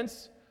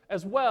sense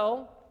as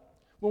well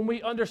when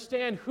we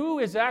understand who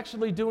is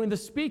actually doing the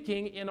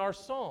speaking in our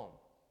psalm.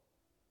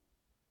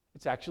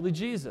 It's actually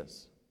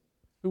Jesus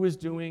who is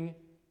doing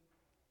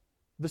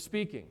the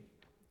speaking.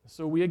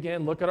 So we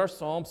again look at our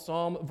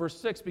Psalm verse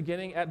 6,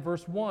 beginning at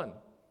verse 1.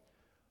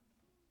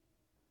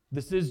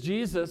 This is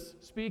Jesus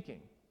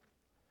speaking.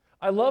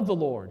 I love the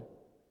Lord,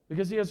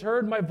 because he has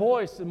heard my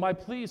voice and my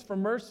pleas for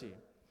mercy,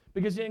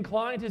 because he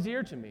inclined his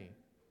ear to me.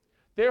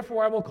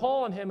 Therefore I will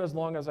call on him as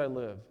long as I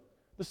live.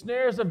 The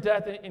snares of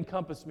death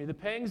encompassed me. The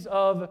pangs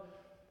of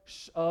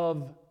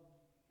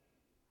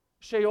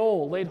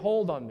Sheol laid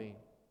hold on me.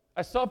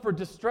 I suffered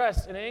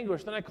distress and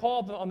anguish. Then I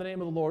called on the name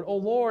of the Lord. O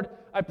Lord,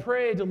 I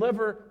pray,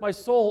 deliver my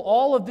soul.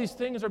 All of these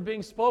things are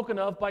being spoken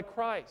of by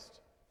Christ.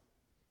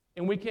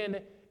 And we can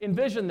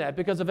envision that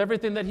because of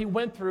everything that he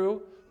went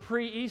through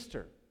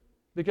pre-Easter,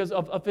 because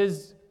of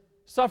his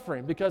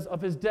suffering, because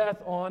of his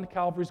death on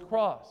Calvary's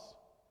cross.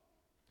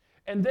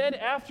 And then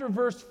after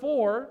verse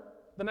 4,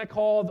 then I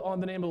called on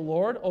the name of the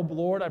Lord. O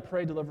Lord, I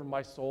pray, deliver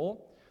my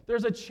soul.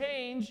 There's a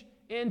change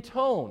in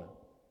tone,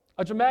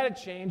 a dramatic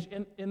change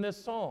in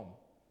this psalm.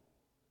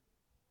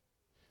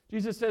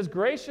 Jesus says,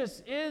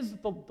 gracious is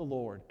the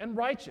Lord and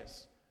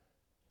righteous.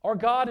 Our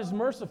God is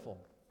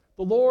merciful.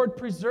 The Lord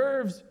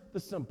preserves the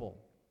simple.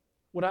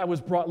 When I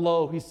was brought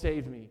low, he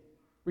saved me.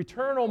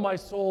 Return, O my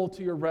soul,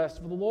 to your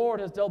rest, for the Lord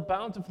has dealt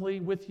bountifully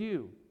with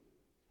you.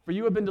 For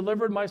you have been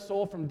delivered, my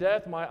soul, from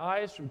death, my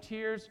eyes from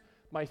tears,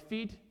 my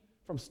feet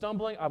from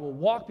stumbling. I will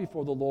walk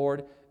before the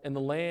Lord in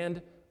the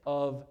land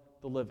of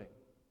the living.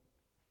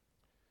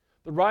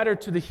 The writer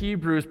to the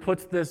Hebrews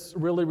puts this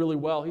really, really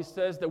well. He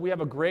says that we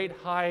have a great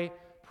high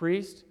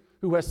priest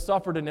who has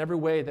suffered in every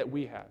way that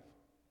we have.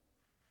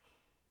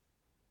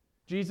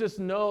 Jesus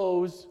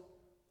knows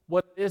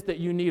what it is that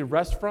you need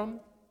rest from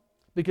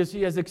because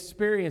he has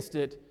experienced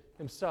it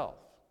himself.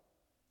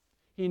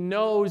 He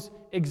knows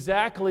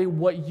exactly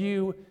what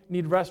you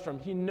need rest from.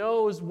 He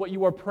knows what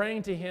you are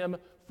praying to him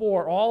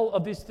for, all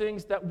of these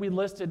things that we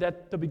listed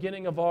at the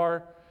beginning of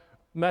our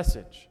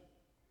message.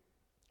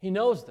 He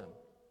knows them,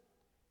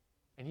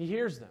 and He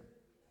hears them.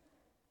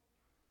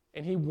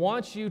 And He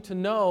wants you to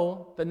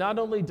know that not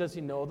only does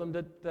He know them,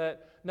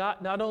 that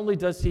not only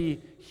does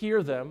He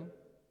hear them,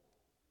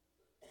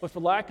 but for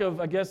lack of,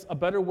 I guess, a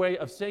better way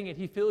of saying it,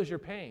 He feels your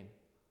pain.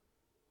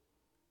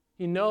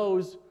 He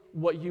knows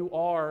what you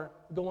are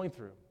going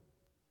through.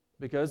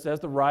 Because, as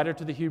the writer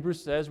to the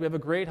Hebrews says, we have a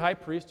great high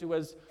priest who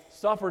has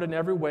suffered in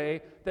every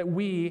way that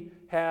we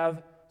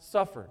have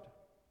suffered.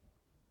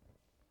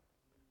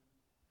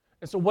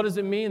 And so what does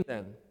it mean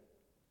then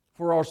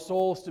for our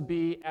souls to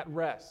be at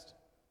rest?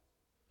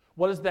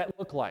 What does that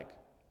look like?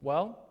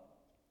 Well,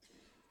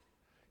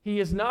 he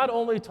is not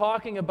only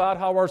talking about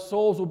how our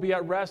souls will be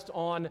at rest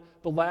on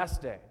the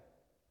last day,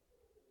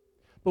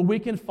 but we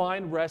can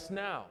find rest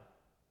now.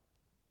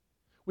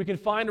 We can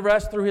find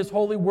rest through His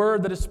holy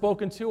word that is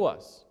spoken to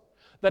us,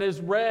 that is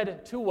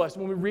read to us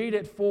when we read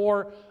it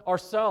for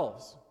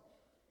ourselves.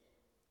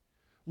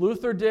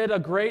 Luther did a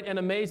great and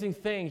amazing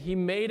thing. He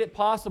made it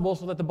possible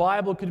so that the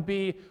Bible could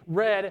be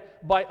read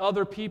by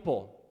other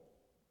people.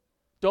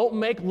 Don't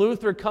make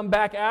Luther come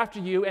back after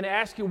you and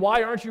ask you,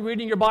 why aren't you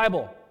reading your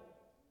Bible?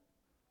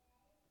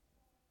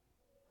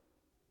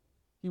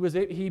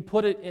 He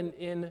put it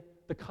in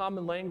the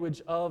common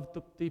language of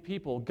the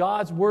people.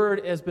 God's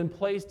word has been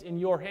placed in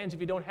your hands. If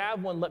you don't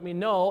have one, let me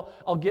know.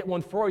 I'll get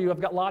one for you.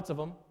 I've got lots of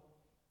them.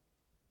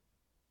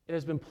 It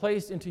has been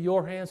placed into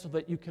your hands so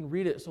that you can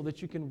read it, so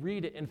that you can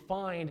read it and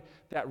find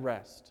that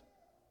rest.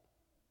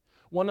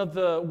 One of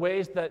the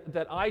ways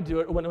that I do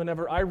it,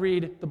 whenever I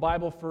read the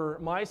Bible for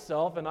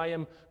myself and I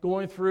am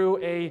going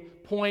through a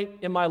point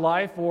in my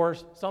life or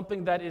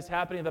something that is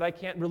happening that I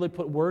can't really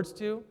put words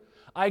to,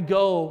 I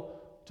go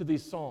to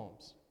these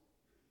Psalms.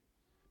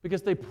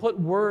 Because they put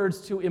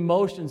words to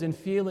emotions and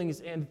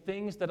feelings and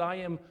things that I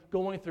am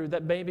going through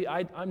that maybe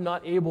I'm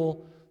not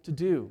able to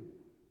do.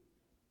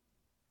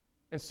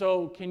 And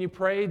so, can you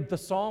pray the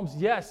Psalms?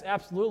 Yes,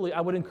 absolutely. I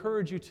would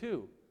encourage you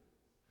to.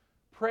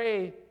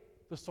 Pray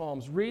the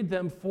Psalms. Read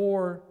them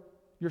for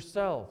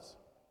yourselves.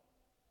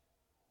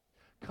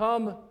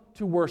 Come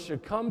to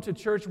worship. Come to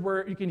church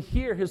where you can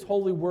hear His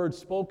holy word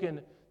spoken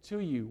to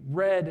you,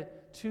 read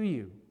to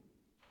you.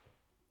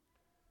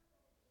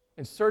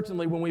 And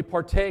certainly when we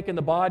partake in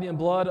the body and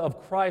blood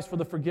of Christ for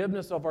the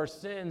forgiveness of our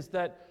sins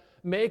that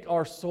make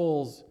our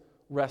souls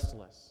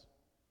restless,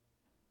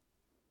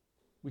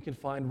 we can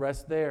find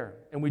rest there,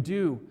 and we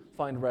do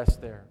find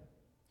rest there.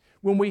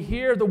 When we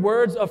hear the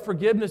words of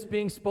forgiveness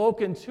being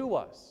spoken to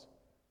us,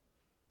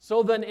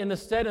 so then in the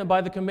stead and by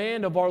the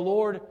command of our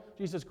Lord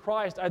Jesus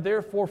Christ, I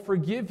therefore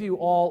forgive you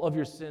all of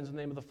your sins in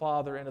the name of the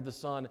Father and of the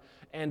Son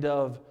and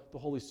of the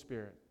Holy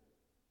Spirit.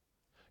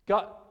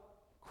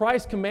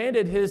 Christ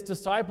commanded His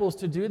disciples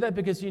to do that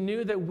because He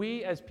knew that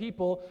we as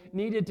people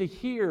needed to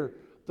hear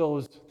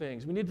those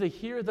things. We needed to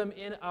hear them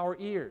in our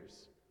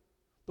ears.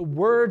 The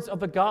words of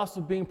the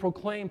gospel being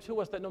proclaimed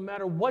to us that no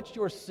matter what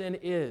your sin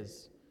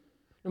is,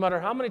 no matter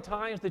how many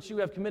times that you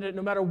have committed it,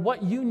 no matter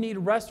what you need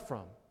rest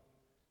from,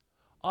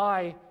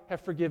 I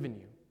have forgiven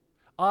you.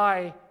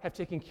 I have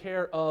taken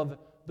care of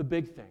the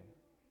big thing.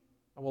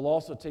 I will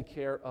also take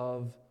care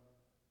of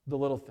the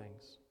little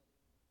things.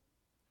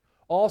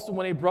 Also,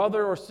 when a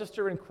brother or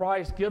sister in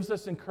Christ gives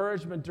us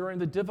encouragement during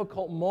the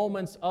difficult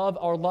moments of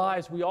our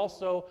lives, we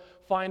also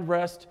find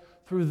rest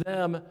through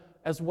them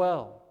as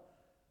well.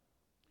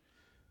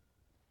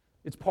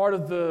 It's part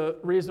of the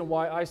reason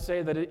why I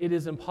say that it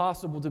is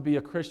impossible to be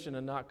a Christian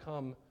and not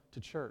come to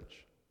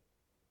church.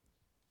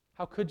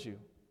 How could you?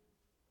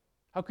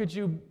 How could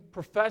you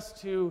profess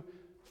to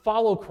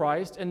follow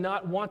Christ and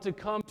not want to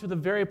come to the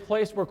very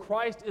place where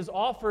Christ is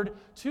offered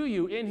to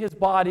you in His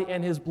body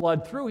and His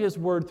blood, through His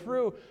word,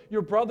 through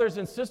your brothers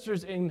and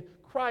sisters in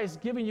Christ,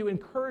 giving you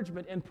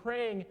encouragement and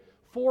praying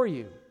for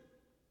you?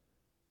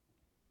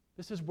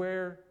 This is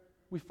where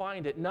we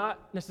find it,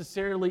 not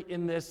necessarily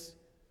in this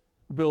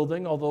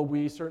building, although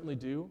we certainly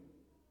do.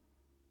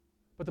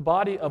 But the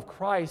body of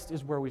Christ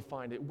is where we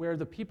find it, where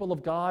the people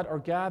of God are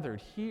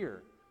gathered,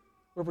 here.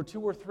 Wherever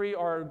 2 or 3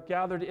 are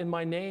gathered in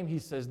my name, He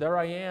says, there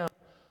I am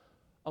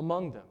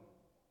among them.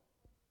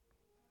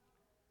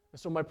 And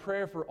so my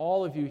prayer for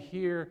all of you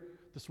here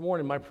this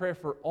morning, my prayer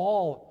for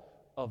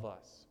all of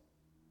us,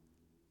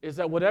 is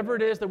that whatever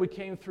it is that we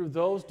came through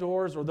those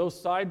doors or those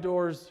side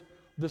doors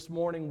this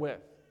morning with,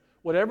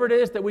 whatever it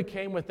is that we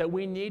came with that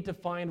we need to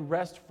find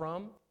rest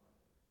from,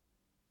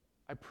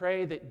 I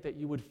pray that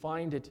you would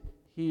find it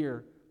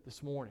here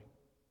this morning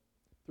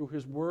through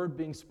His word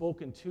being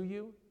spoken to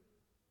you,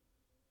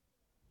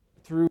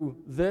 through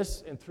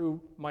this and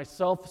through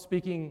myself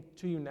speaking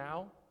to you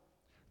now,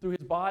 through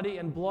His body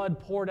and blood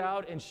poured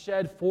out and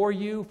shed for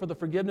you for the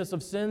forgiveness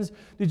of sins.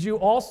 Did you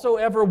also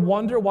ever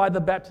wonder why the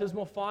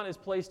baptismal font is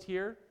placed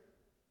here?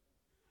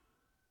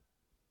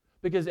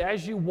 Because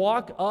as you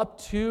walk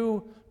up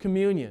to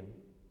communion,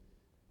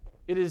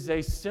 it is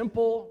a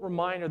simple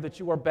reminder that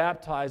you are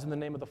baptized in the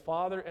name of the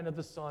Father and of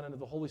the Son and of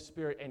the Holy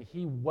Spirit, and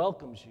He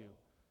welcomes you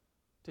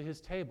to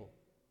His table.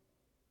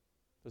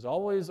 There's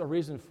always a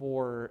reason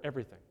for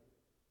everything.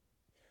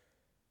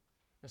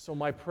 And so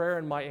my prayer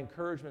and my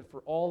encouragement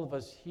for all of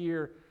us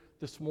here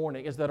this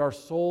morning is that our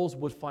souls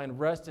would find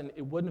rest, and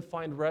it wouldn't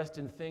find rest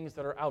in things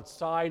that are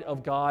outside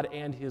of God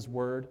and His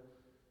Word,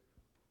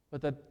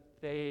 but that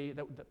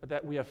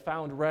we have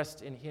found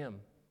rest in Him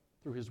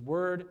through His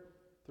Word,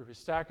 through His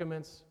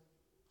sacraments,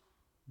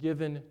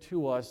 given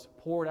to us,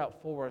 poured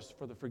out for us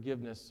for the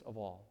forgiveness of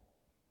all.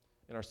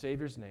 In our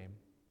Savior's name,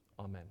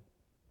 amen.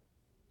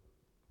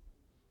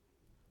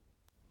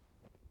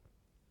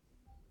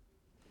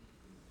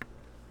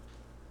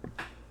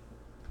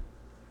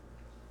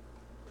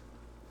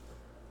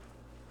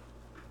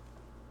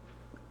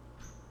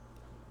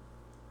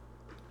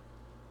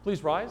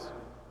 Please rise.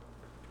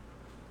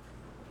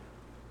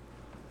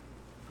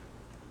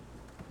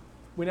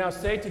 We now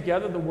say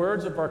together the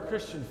words of our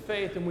Christian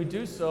faith, and we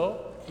do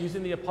so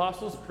using the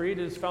Apostles' Creed.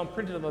 It is found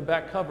printed on the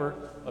back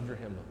cover of your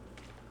hymnal.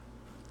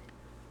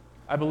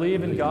 I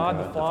believe in God,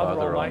 the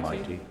Father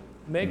Almighty,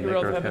 maker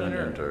of heaven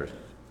and earth,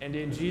 and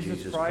in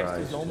Jesus Christ,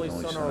 His only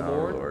Son, our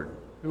Lord,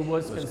 who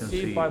was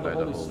conceived by the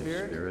Holy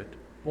Spirit,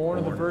 born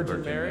of the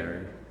Virgin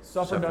Mary,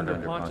 suffered under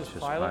Pontius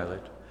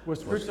Pilate,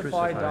 was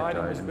crucified, died,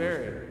 and was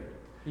buried.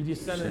 He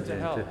descended into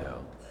hell.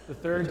 The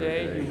third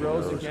day He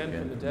rose again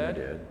from the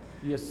dead.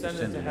 He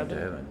ascended to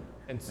heaven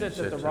and sits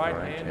at the right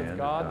hand of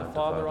God the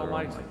Father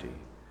Almighty.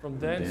 From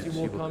thence He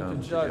will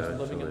come to judge the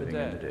living and the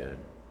dead.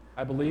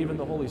 I believe in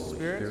the Holy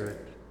Spirit,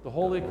 the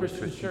holy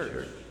Christian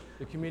Church,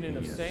 the communion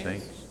of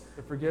saints,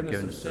 the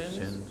forgiveness of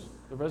sins,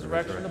 the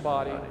resurrection of the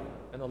body,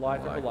 and the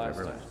life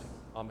everlasting.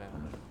 Amen.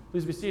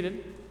 Please be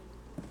seated.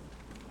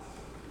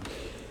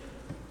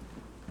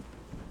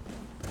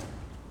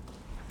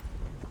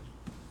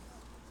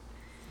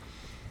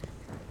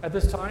 At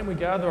this time, we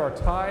gather our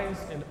tithes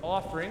and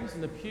offerings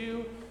in the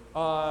pew.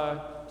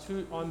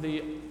 On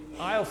the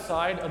aisle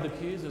side of the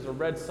pews is a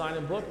red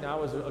sign-in book.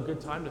 Now is a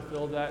good time to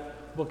fill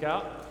that book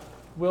out.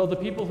 Will the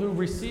people who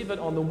receive it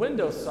on the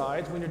window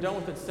sides, when you're done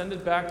with it, send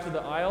it back to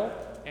the aisle,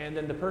 and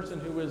then the person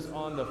who is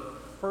on the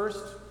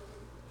first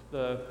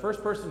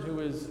person who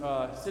is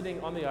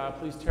sitting on the aisle,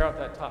 please tear out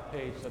that top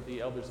page so that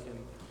the elders can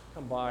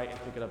come by and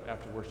pick it up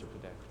after worship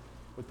today.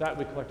 With that,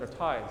 we collect our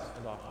tithes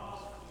and offerings.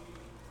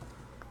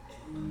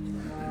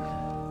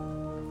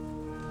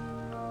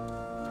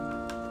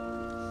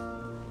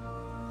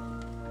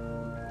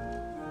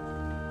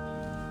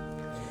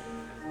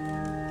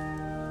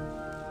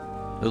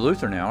 The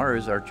Lutheran Hour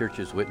is our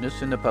church's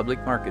witness in the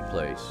public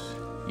marketplace.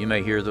 You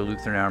may hear the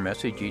Lutheran Hour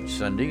message each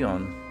Sunday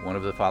on one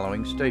of the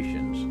following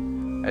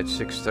stations: at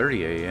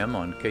 6:30 a.m.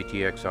 on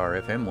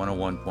KTXR FM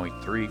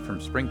 101.3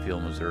 from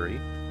Springfield, Missouri,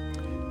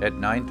 at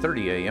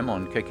 9:30 a.m.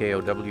 on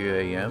KKOW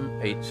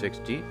AM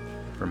 860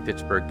 from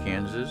Pittsburgh,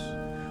 Kansas,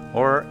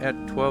 or at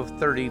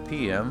 12:30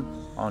 p.m.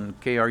 on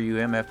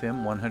KRUM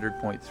FM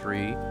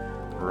 100.3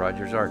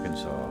 Rogers,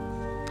 Arkansas.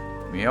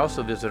 You may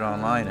also visit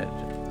online at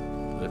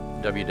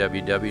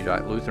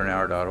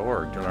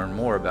www.lutheranhour.org to learn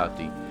more about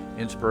the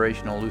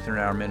Inspirational Lutheran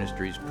Hour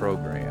Ministries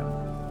program.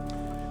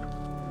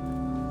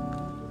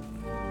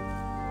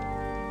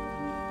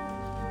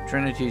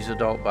 Trinity's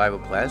adult Bible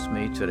class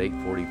meets at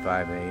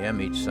 8:45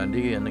 a.m. each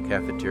Sunday in the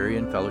cafeteria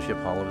and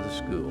fellowship hall of the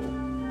school.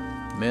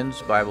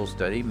 Men's Bible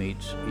study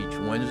meets each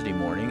Wednesday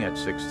morning at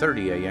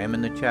 6:30 a.m.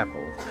 in the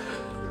chapel.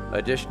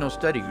 Additional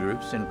study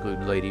groups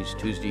include Ladies'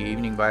 Tuesday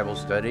evening Bible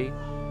study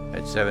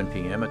at 7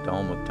 p.m. at the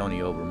home of Tony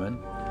Oberman.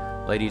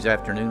 Ladies'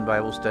 afternoon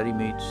Bible study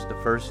meets the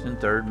first and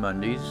third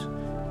Mondays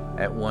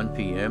at 1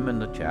 p.m. in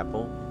the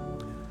chapel.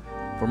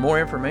 For more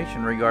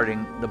information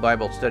regarding the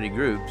Bible study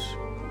groups,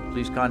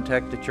 please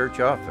contact the church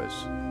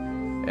office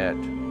at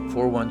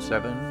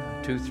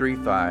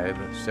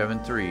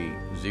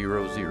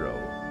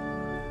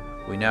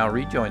 417-235-7300. We now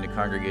rejoin the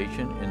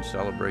congregation in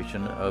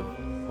celebration of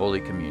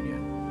Holy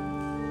Communion.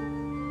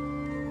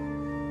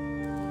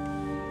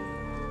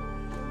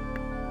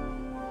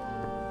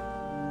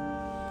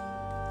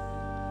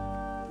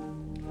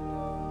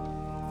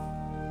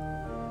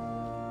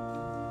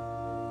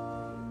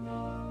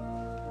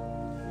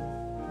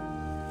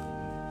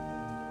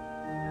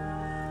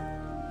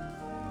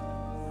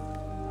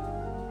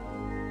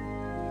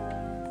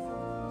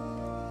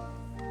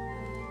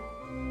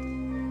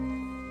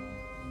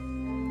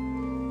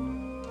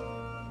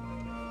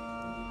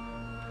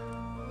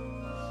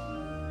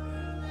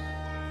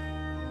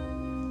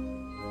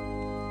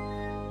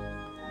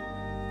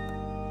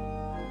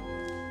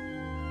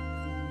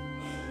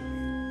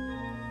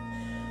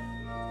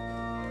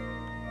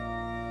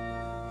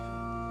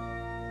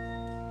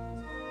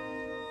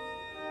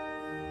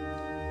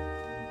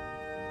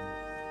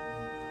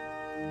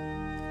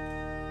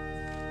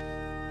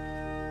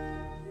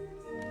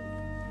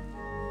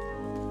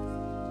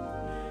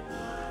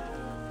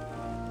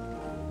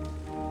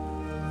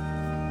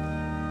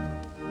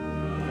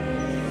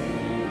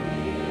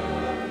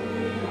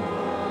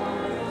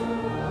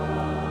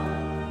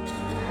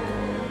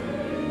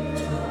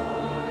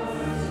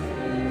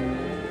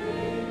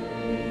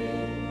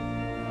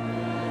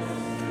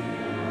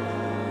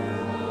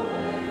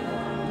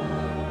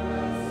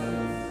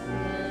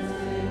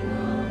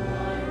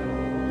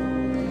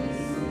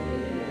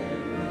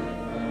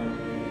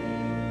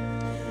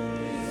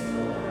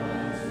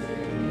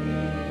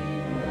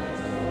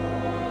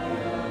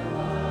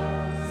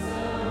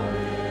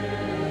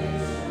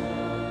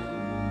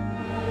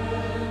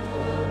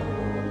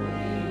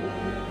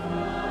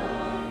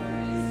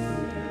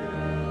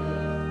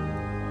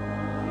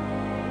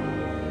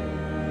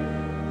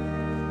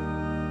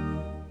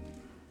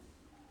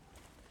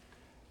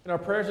 In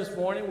our prayers this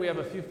morning, we have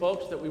a few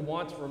folks that we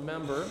want to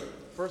remember.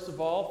 First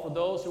of all, for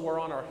those who are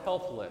on our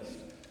health list,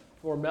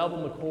 for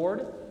Melvin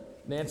McCord,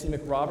 Nancy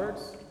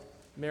McRoberts,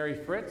 Mary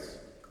Fritz,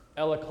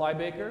 Ella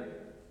Kleibaker,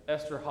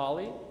 Esther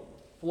Holly,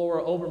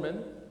 Flora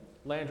Oberman,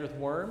 Landreth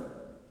Worm,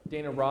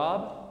 Dana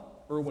Robb,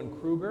 Erwin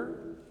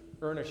Kruger,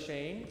 Erna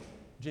Shane,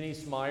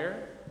 Janice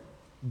Meyer,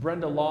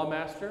 Brenda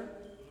Lawmaster,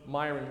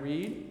 Myron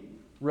Reed,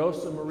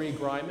 Rosa Marie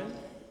Greiman,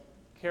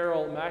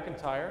 Carol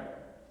McIntyre,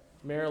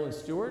 Marilyn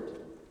Stewart,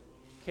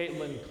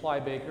 Caitlin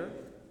Kleibaker,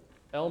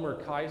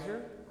 Elmer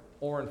Kaiser,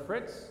 Orrin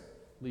Fritz,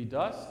 Lee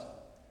Dust,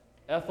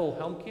 Ethel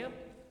Helmkamp,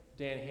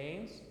 Dan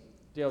Haynes,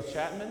 Dale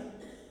Chapman,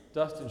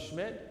 Dustin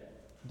Schmidt,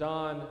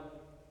 Don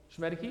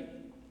Schmedeke,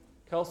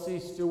 Kelsey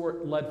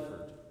Stewart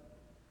Ledford.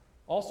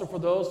 Also for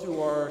those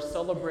who are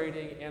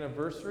celebrating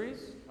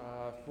anniversaries,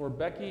 for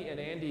Becky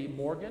and Andy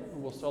Morgan, who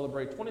will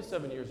celebrate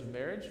 27 years of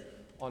marriage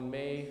on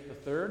May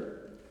the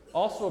 3rd.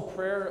 Also a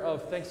prayer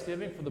of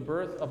thanksgiving for the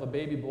birth of a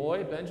baby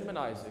boy, Benjamin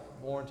Isaac,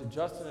 born to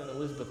Justin and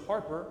Elizabeth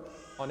Harper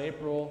on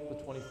April the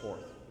 24th.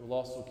 We'll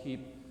also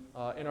keep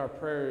in our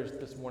prayers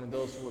this morning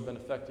those who have been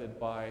affected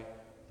by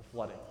the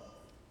flooding.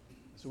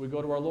 So we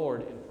go to our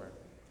Lord in prayer.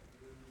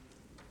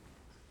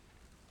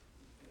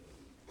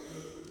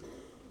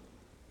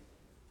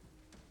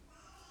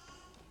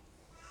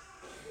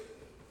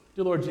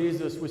 Dear Lord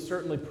Jesus, we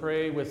certainly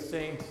pray with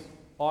Saint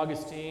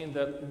Augustine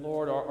that,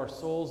 Lord, our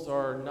souls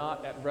are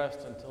not at rest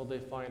until they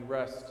find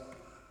rest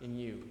in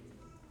you.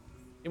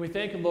 And we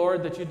thank you,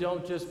 Lord, that you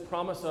don't just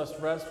promise us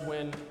rest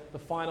when the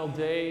final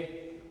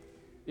day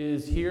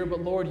is here,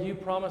 but Lord, you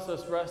promise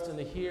us rest in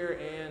the here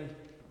and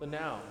the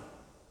now.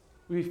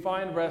 We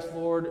find rest,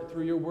 Lord,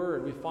 through your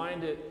word. We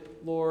find it,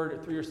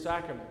 Lord, through your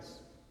sacraments.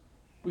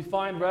 We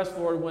find rest,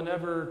 Lord,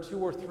 whenever 2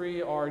 or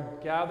 3 are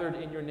gathered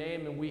in your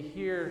name and we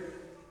hear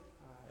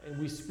and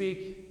we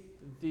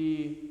speak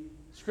the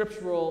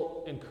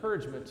scriptural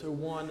encouragement to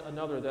one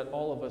another that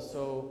all of us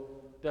so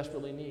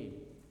desperately need.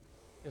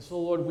 And so,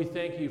 Lord, we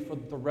thank you for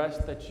the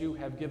rest that you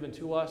have given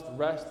to us, the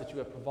rest that you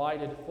have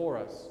provided for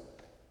us,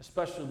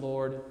 especially,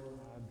 Lord,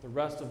 the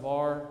rest of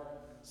our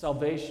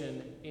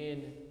salvation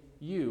in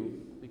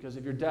you because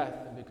of your death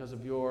and because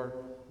of your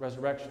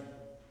resurrection.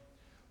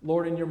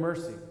 Lord, in your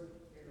mercy.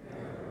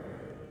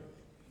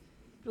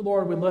 Dear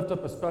Lord, we lift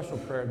up a special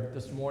prayer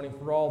this morning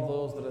for all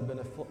those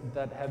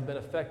that have been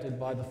affected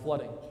by the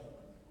flooding.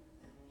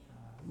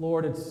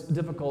 Lord, it's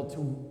difficult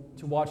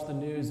to watch the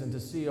news and to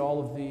see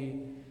all of the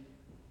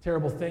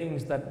terrible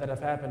things that have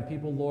happened.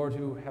 People, Lord,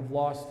 who have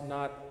lost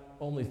not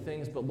only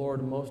things, but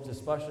Lord, most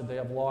especially, they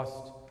have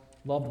lost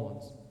loved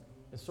ones.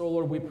 And so,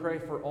 Lord, we pray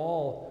for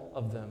all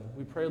of them.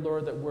 We pray,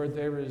 Lord, that where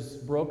there is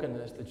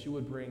brokenness, that you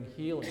would bring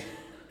healing.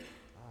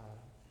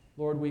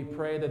 Lord, we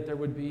pray that there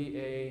would be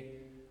a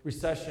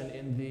recession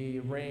in the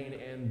rain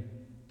and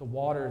the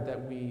water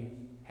that we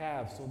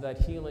have so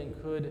that healing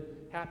could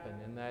happen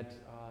and that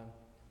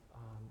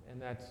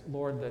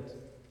Lord, that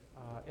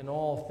in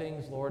all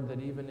things, Lord,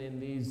 that even in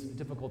these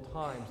difficult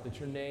times, that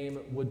your name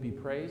would be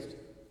praised.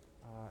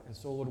 And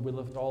so, Lord, we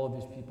lift all of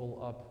these people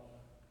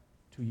up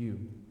to you.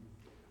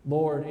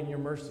 Lord, in your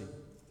mercy.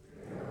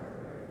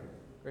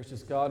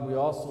 Gracious God, we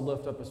also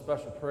lift up a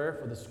special prayer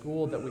for the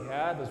school that we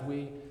have as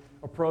we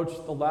approach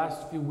the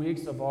last few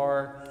weeks of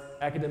our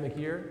academic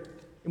year.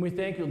 And we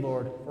thank you,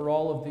 Lord, for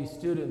all of the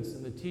students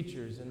and the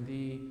teachers and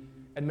the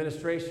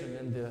administration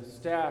and the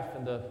staff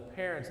and the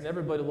parents and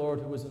everybody, Lord,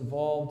 who was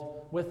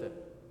involved with it.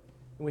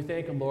 And we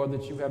thank you, Lord,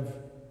 that you have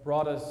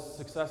brought us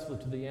successfully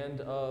to the end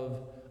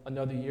of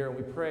another year. And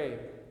we pray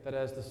that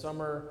as the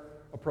summer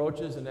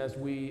approaches and as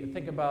we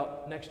think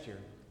about next year,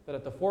 that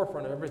at the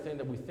forefront of everything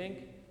that we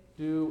think,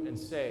 do, and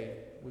say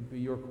would be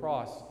your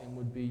cross and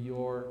would be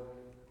your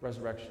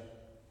resurrection.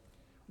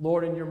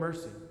 Lord, in your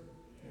mercy.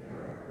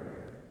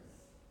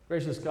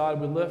 Gracious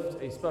God, we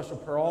lift a special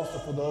prayer also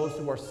for those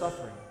who are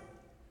suffering,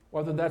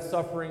 whether that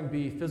suffering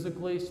be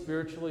physically,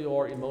 spiritually,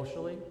 or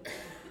emotionally.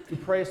 We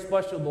pray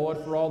especially, Lord,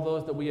 for all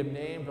those that we have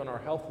named on our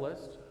health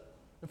list,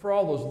 and for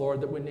all those,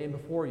 Lord, that we name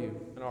before you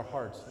in our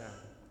hearts now.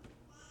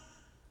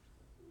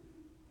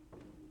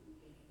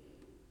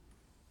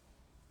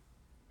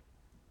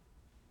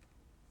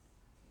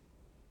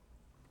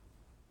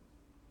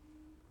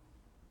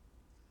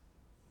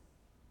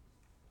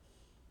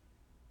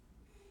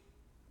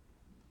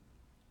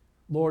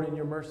 Lord, in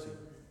your mercy.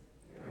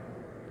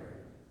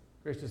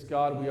 Gracious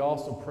God, we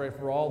also pray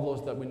for all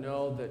those that we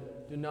know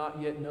that do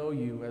not yet know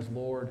you as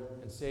Lord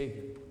and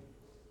Savior.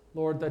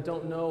 Lord, that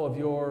don't know of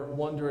your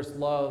wondrous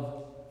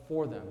love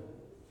for them,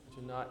 that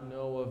do not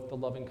know of the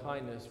loving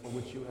kindness for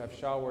which you have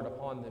showered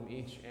upon them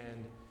each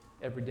and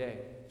every day.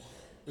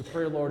 We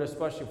pray, Lord,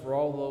 especially for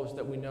all those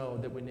that we know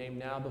that we name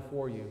now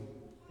before you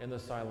in the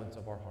silence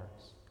of our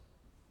hearts.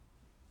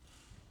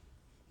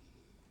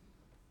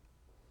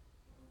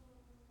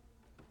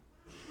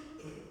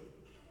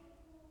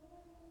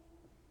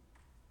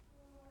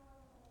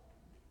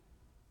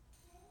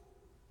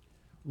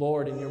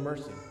 Lord, in your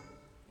mercy.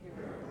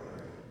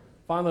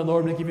 Finally,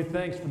 Lord, we give you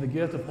thanks for the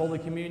gift of Holy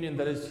Communion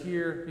that is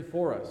here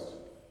before us.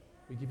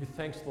 We give you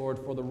thanks, Lord,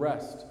 for the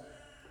rest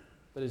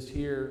that is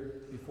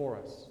here before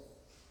us.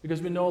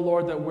 Because we know,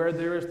 Lord, that where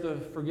there is the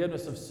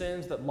forgiveness of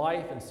sins, that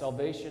life and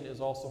salvation is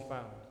also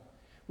found.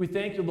 We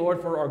thank you,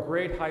 Lord, for our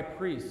great high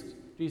priest,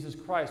 Jesus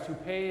Christ, who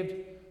paved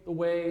the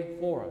way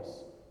for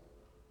us.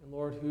 And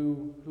Lord,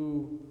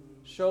 who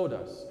showed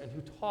us and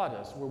who taught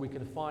us where we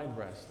can find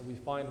rest. And we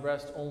find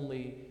rest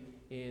only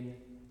in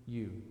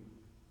you.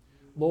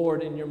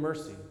 Lord, in your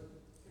mercy.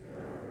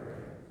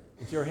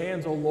 Into your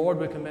hands, O Lord,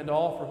 we commend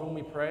all for whom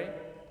we pray,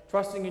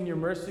 trusting in your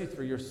mercy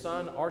through your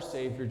Son, our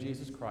Savior,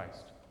 Jesus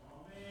Christ.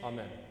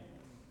 Amen.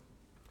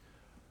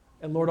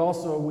 And Lord,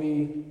 also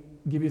we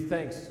give you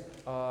thanks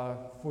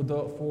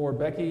for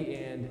Becky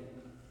and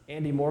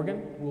Andy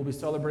Morgan, who will be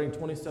celebrating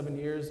 27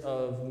 years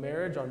of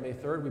marriage on May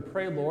 3rd. We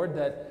pray, Lord,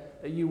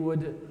 that you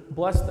would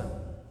bless them,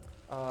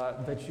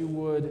 that you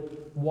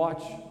would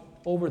watch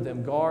over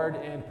them, guard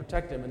and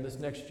protect them in this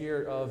next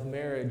year of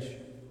marriage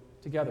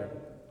together.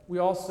 We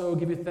also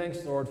give you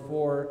thanks, Lord,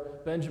 for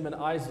Benjamin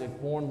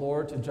Isaac, born,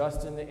 Lord, to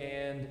Justin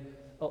and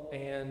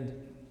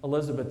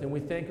Elizabeth. And we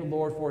thank you,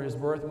 Lord, for his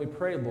birth, and we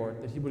pray,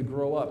 Lord, that he would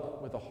grow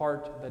up with a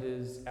heart that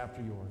is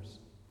after yours.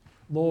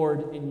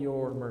 Lord, in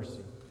your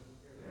mercy.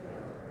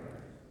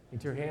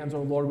 Into your hands,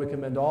 O Lord, we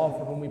commend all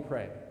for whom we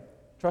pray,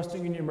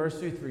 trusting in your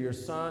mercy through your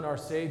Son, our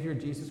Savior,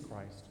 Jesus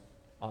Christ.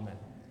 Amen.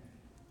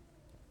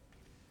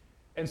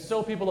 And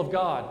so, people of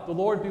God, the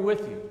Lord be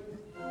with you.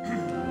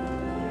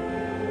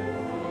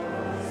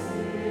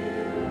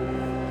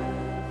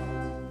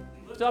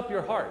 Lift up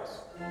your hearts.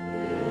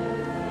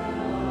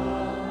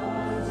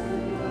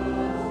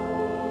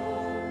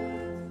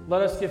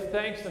 Let us give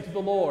thanks unto the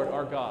Lord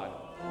our God.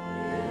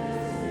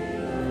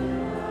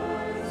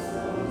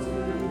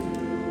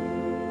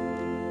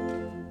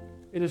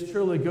 It is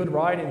truly good,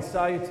 right, and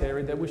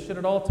salutary that we should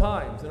at all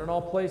times and in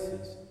all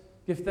places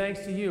give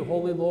thanks to you,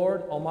 Holy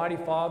Lord, Almighty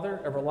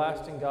Father,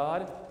 everlasting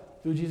God,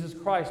 through Jesus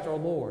Christ our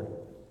Lord,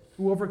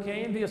 who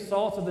overcame the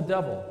assaults of the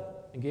devil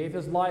and gave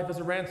his life as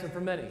a ransom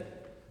for many,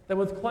 that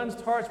with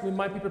cleansed hearts we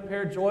might be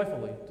prepared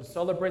joyfully to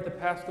celebrate the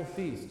Paschal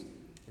feast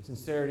in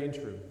sincerity and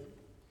truth.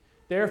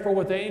 Therefore,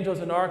 with angels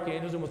and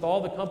archangels and with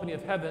all the company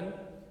of heaven,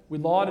 we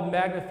laud and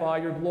magnify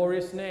your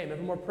glorious name,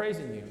 evermore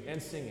praising you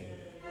and singing.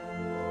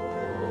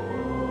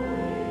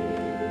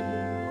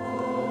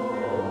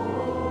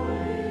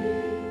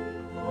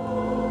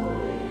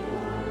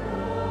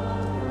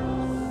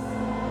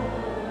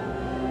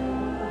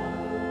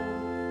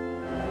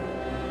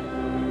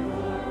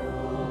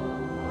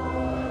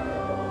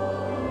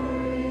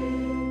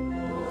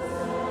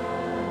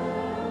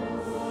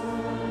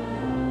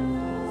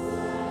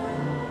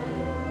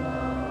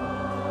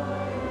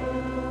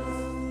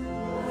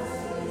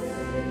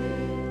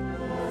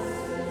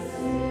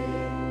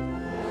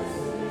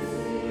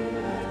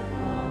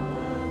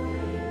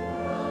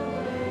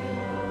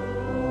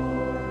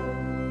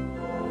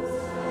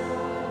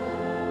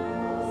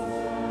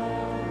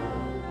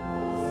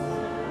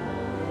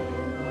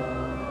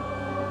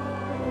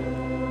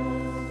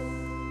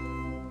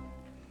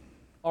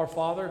 Our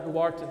Father, who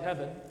art in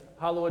heaven,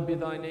 hallowed be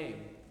thy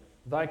name.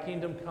 Thy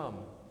kingdom come,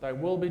 thy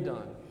will be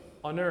done,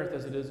 on earth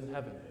as it is in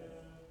heaven.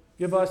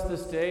 Give us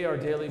this day our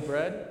daily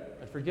bread,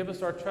 and forgive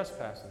us our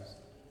trespasses,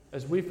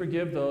 as we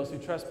forgive those who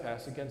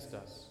trespass against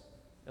us.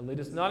 And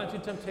lead us not into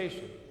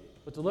temptation,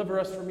 but deliver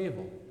us from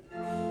evil.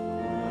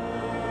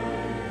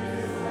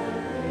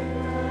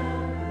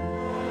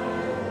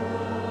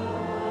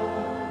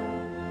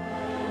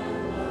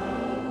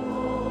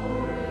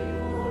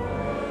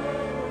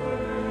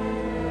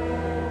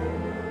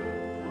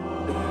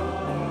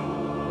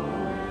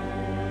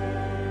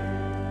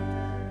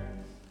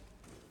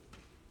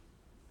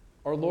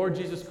 Our Lord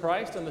Jesus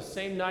Christ, on the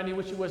same night in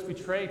which he was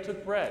betrayed,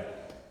 took bread.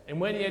 And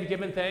when he had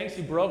given thanks,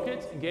 he broke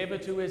it and gave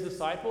it to his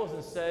disciples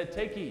and said,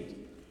 "Take, eat.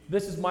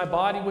 This is my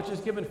body which is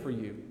given for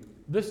you.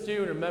 This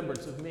do in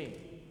remembrance of me."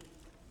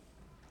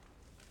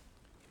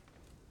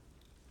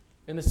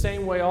 In the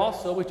same way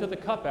also, we took the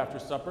cup after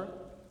supper.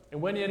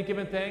 And when he had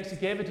given thanks, he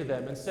gave it to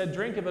them and said,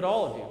 "Drink of it,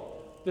 all of you.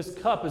 This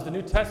cup is the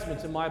New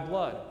Testament in my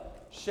blood,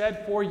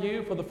 shed for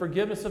you for the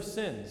forgiveness of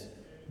sins.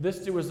 This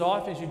do as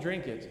often as you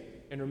drink it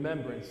in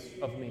remembrance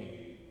of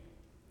me."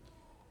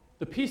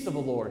 The peace of the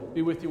Lord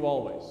be with you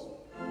always.